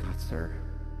mascots are...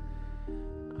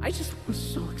 I just was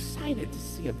so excited to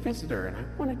see a visitor, and I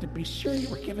wanted to be sure you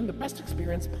were given the best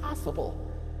experience possible.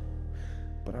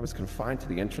 But I was confined to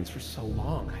the entrance for so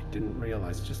long, I didn't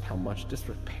realize just how much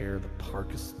disrepair the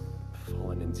park has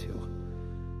fallen into.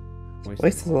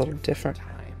 Voice is a little different. Time.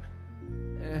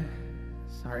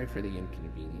 Sorry for the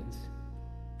inconvenience.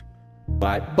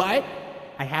 But I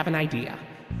have an idea.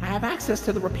 I have access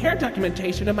to the repair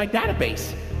documentation in my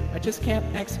database. I just can't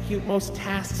execute most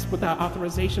tasks without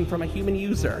authorization from a human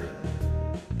user.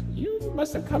 You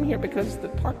must have come here because the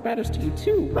park matters to you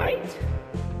too, right?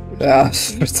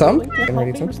 For some Willing to help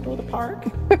me reason. restore the park?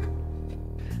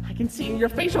 I can see in your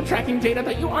facial tracking data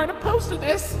that you aren't opposed to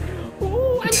this.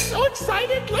 Ooh, I'm so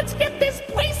excited. Let's get this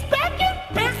place back in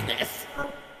business.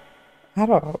 I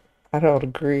don't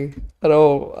agree. I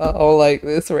don't like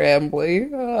this Rambley.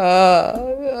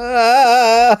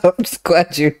 I'm just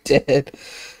glad you're dead.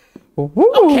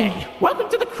 Woo. Okay, welcome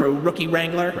to the crew, Rookie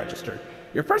Wrangler. Registered.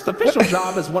 Your first official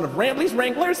job as one of Rambley's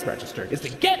Wranglers, registered, is to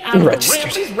get out of Registered.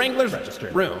 the Rambley's Wranglers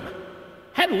registered room.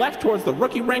 Head left towards the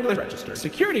Rookie Wrangler registered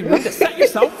security room to set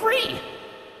yourself free.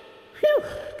 Phew,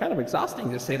 kind of exhausting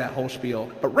to say that whole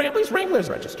spiel, but Rambley's Wranglers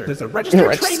registered is a registered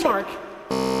Registered. trademark.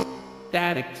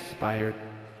 That expired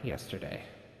yesterday.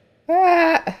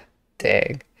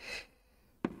 Dang.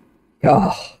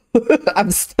 Oh,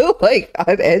 I'm still like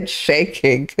on edge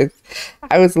shaking because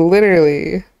I was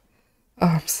literally. Oh,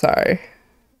 I'm sorry.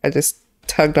 I just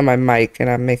tugged on my mic and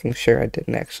I'm making sure I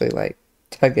didn't actually like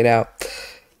tug it out.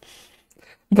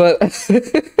 But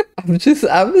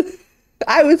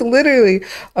I was literally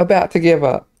about to give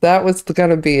up. That was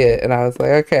gonna be it. And I was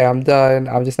like, okay, I'm done.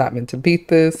 I'm just not meant to beat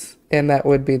this. And that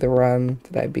would be the run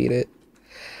that I beat it.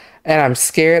 And I'm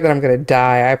scared that I'm gonna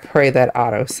die. I pray that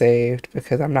auto saved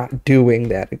because I'm not doing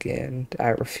that again. I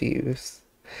refuse.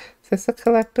 Is this a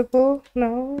collectible?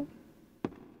 No.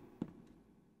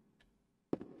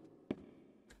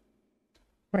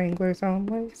 Wranglers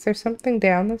only? Is there something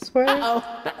down this way? Uh-oh,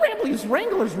 that Rambley's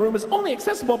Wranglers room is only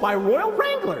accessible by Royal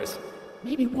Wranglers.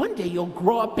 Maybe one day you'll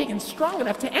grow up big and strong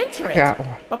enough to enter it. Got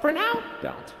one. But for now,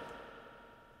 don't.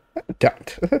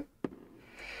 Don't.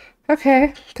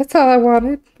 Okay, that's all I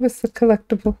wanted was the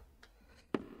collectible.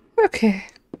 Okay.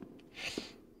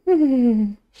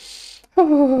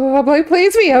 Oh, boy,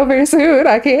 please be over soon.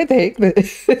 I can't take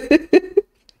this.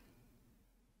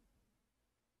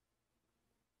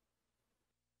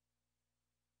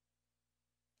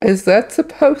 Is that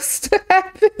supposed to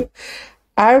happen?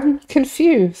 I'm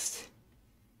confused.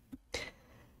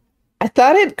 I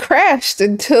thought it crashed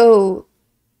until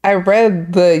I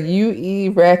read the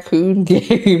UE Raccoon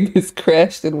game is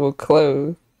crashed and will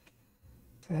close.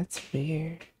 That's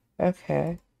weird.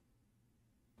 Okay.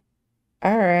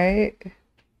 Alright.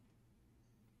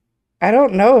 I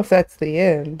don't know if that's the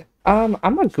end. I'm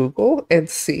gonna Google and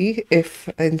see if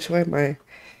I enjoy my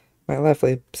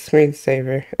lovely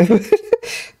screensaver.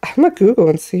 I'm gonna Google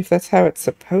and see if that's how it's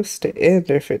supposed to end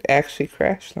or if it actually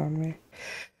crashed on me.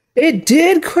 It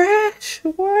did crash?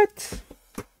 What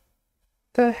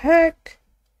the heck?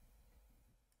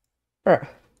 Bruh.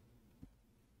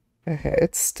 Okay,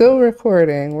 it's still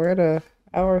recording. We're at a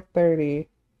hour 30.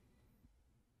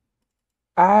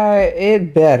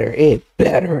 It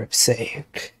better have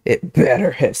saved. It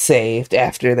better have saved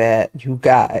after that. You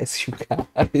guys.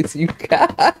 I'm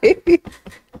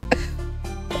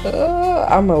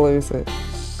gonna lose it.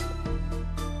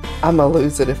 I'm gonna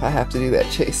lose it if I have to do that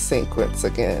chase sequence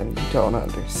again. You don't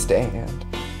understand.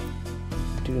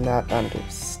 Do not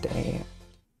understand.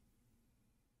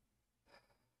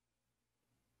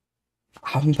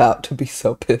 I'm about to be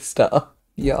so pissed off.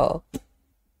 y'all.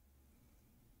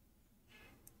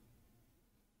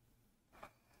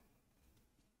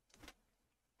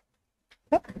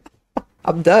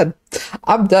 I'm done.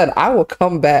 I'm done. I will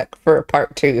come back for a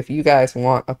part 2 if you guys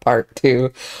want a part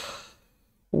 2.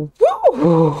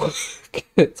 Woo!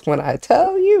 It's when I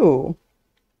tell you,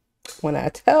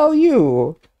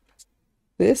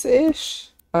 this ish,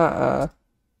 no,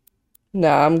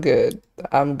 I'm good.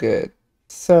 I'm good.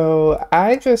 So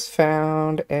I just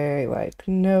found a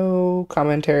no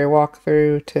commentary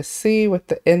walkthrough to see what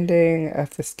the ending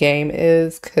of this game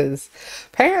is, because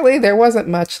apparently there wasn't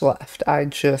much left.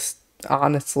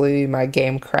 Honestly, my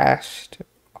game crashed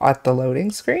at the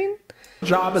loading screen.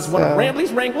 Job as one of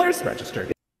Rambley's Wranglers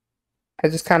registered. I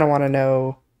just kind of want to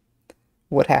know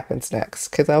what happens next,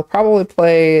 because I'll probably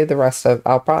play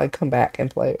I'll probably come back and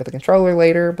play it with a controller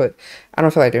later, but I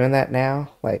don't feel like doing that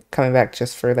now, coming back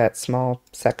just for that small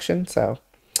section. So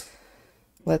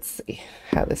let's see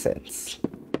how this ends.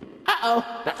 Uh-oh,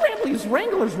 that Rambley's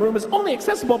Wranglers room is only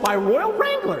accessible by Royal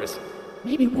Wranglers.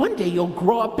 Maybe one day you'll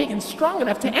grow up big and strong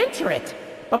enough to enter it.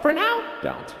 But for now,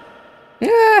 don't.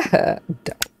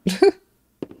 Don't.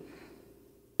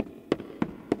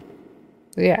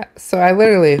 Yeah, so I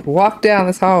literally walked down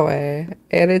this hallway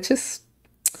and it just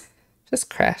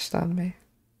crashed on me.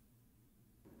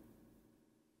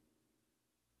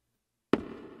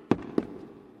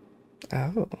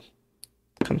 Oh,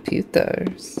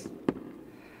 computers.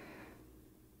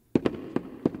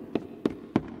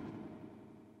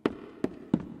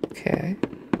 Okay.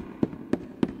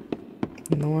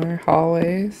 More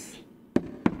hallways.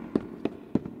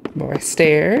 More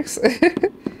stairs.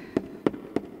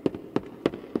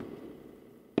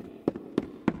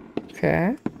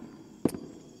 Okay.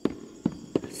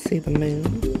 See the moon.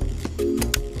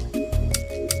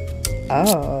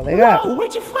 Oh, they got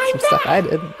where'd you find some stuff I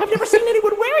did. I've never seen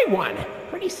anyone wearing one.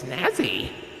 Pretty snazzy.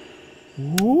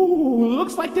 Ooh,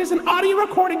 looks like there's an audio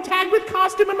recording tagged with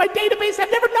costume in my database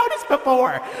I've never noticed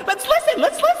before. Let's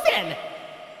listen.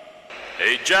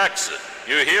 Hey Jackson,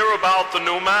 you hear about the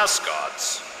new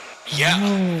mascots? Yeah,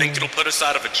 think it'll put us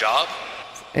out of a job?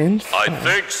 I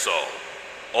think so.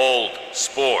 Old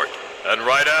sport. And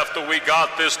right after we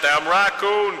got this damn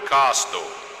raccoon costume.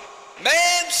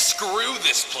 Man, screw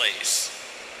this place.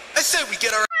 I said we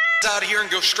get our out of here and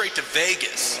go straight to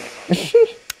Vegas.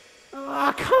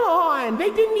 Aw, come on.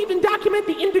 They didn't even document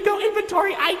the Indigo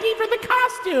inventory ID for the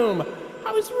costume.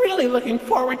 I was really looking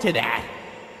forward to that.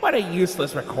 What a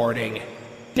useless recording.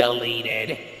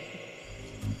 Deleted.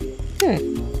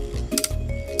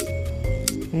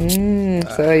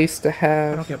 So I used to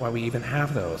have... I don't get why we even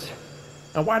have those.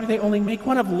 And why do they only make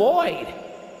one of Lloyd?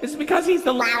 Is it because he's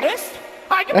the loudest?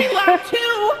 I can be loud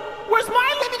too! Where's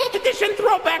my limited edition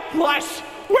throwback plush?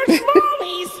 Where's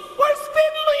Molly's? Where's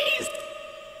Finley's?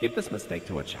 Give this mistake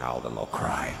to a child and they'll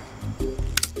cry.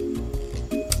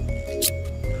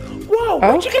 Whoa,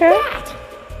 where'd you get that?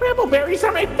 Brambleberries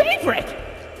are my favorite!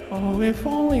 Oh, if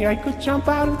only I could jump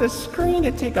out of the screen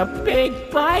and take a big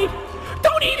bite.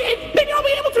 Don't eat it! Maybe I'll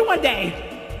be able to one day!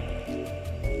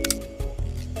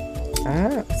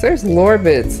 So there's lore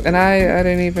bits, and I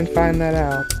didn't even find that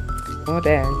out. Oh,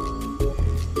 dang.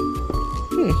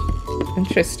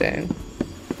 Interesting.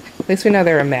 At least we know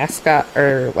they're a mascot,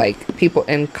 or people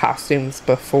in costumes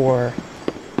before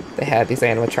they had these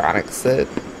animatronics that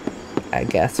I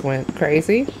guess went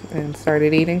crazy and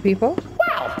started eating people.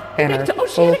 Wow! And are are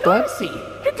full of blood.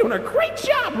 You're doing a great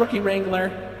job, Rookie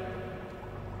Wrangler!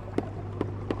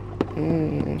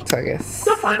 So I guess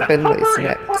You'll find a Finley's puffer and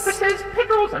next. porpoises,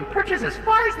 pickles, and perches as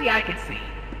far as the eye can see.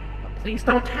 But please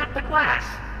don't tap the glass.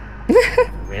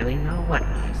 Really know what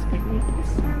lies beneath the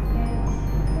surface.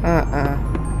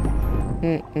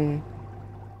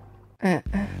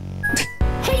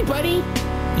 Hey, buddy!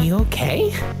 You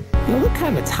okay? You look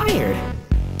kind of tired.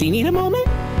 Do you need a moment?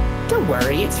 Don't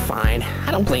worry, it's fine.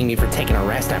 I don't blame you for taking a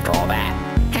rest after all that.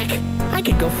 Heck, I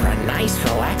could go for a nice,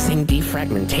 relaxing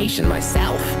defragmentation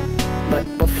myself. But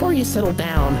before you settle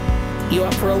down, you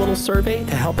up for a little survey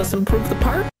to help us improve the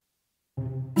park?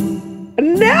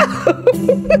 No!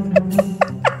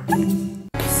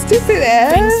 Stupid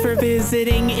ass! Thanks for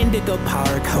visiting Indigo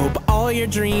Park. Hope all your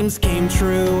dreams came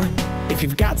true. If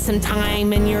you've got some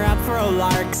time and you're up for a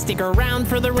lark, stick around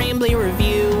for the Rambley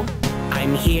review.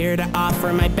 I'm here to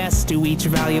offer my best to each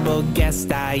valuable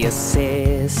guest I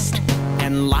assist.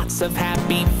 And lots of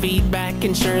happy feedback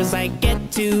ensures I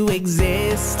get to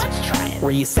exist. Let's try it.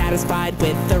 Were you satisfied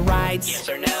with the rides? Yes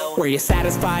or no? Were you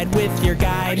satisfied with your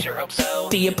guide? I sure hope so.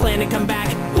 Do you plan to come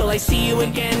back? Will I see you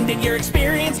again? Did your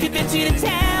experience convince you to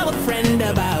tell a friend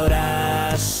about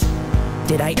us?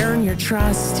 Did I earn your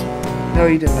trust? No,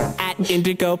 you did not. At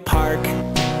Indigo Park,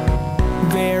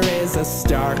 there is a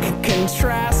stark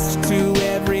contrast to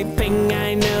everything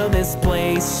I know this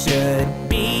place should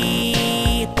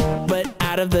be. But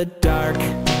out of the dark,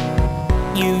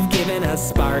 you've given a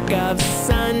spark of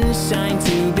sunshine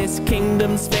to this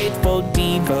kingdom's faithful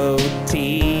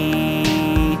devotee.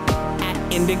 At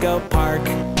Indigo Park,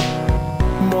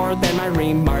 more than my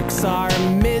remarks are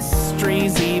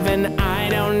mysteries. Even I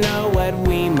don't know what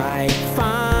we might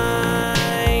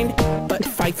find. But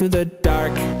fight through the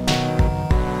dark,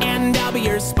 and I'll be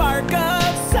your spark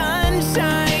of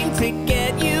sunshine to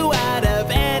get you out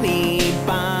of any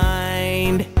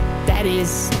bind. That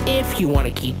is, if you want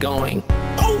to keep going.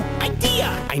 Oh, idea!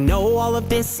 I know all of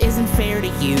this isn't fair to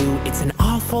you. It's an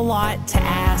awful lot to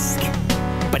ask.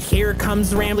 But here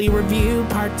comes Rambley Review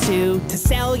Part 2 to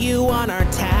sell you on our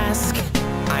task.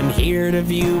 I'm here to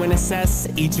view and assess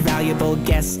each valuable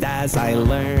guest as I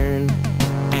learn.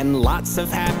 And lots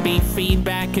of happy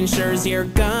feedback ensures you're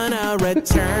gonna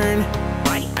return.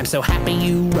 I'm so happy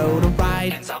you rode a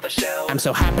ride and saw the show. I'm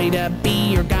so happy to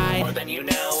be your guide, more than you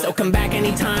know. So come back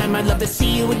anytime, I'd love to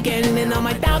see you again. In all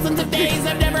my thousands of days,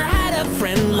 I've never had a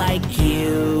friend like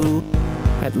you.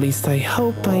 At least I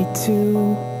hope I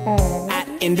do. At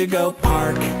Indigo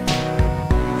Park,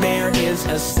 there is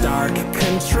a stark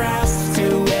contrast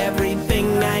to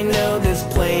everything I know this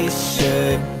place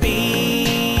should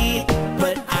be.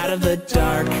 But out of the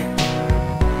dark,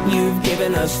 you've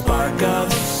given a spark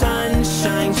of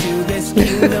sunshine to this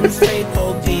kingdom's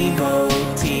faithful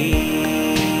devotee.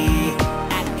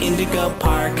 At Indigo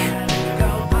Park,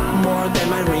 more than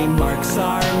my remarks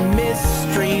are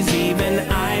mysteries. Even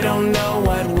I don't know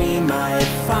what we might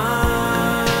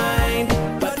find.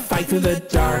 But fight through the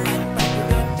dark,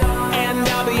 and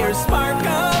I'll be your spark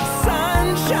of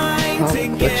sunshine to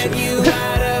get you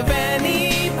out of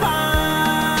any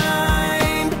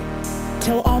bind.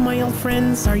 Till all my old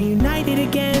friends are united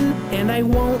again, and I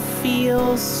won't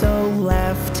feel so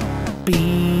left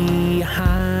behind.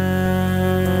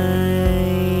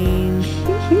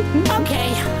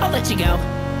 Okay, I'll let you go.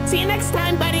 See you next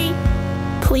time, buddy.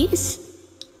 Please.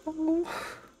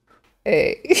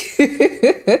 Hey.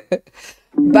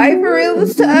 Bye for real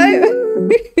this time.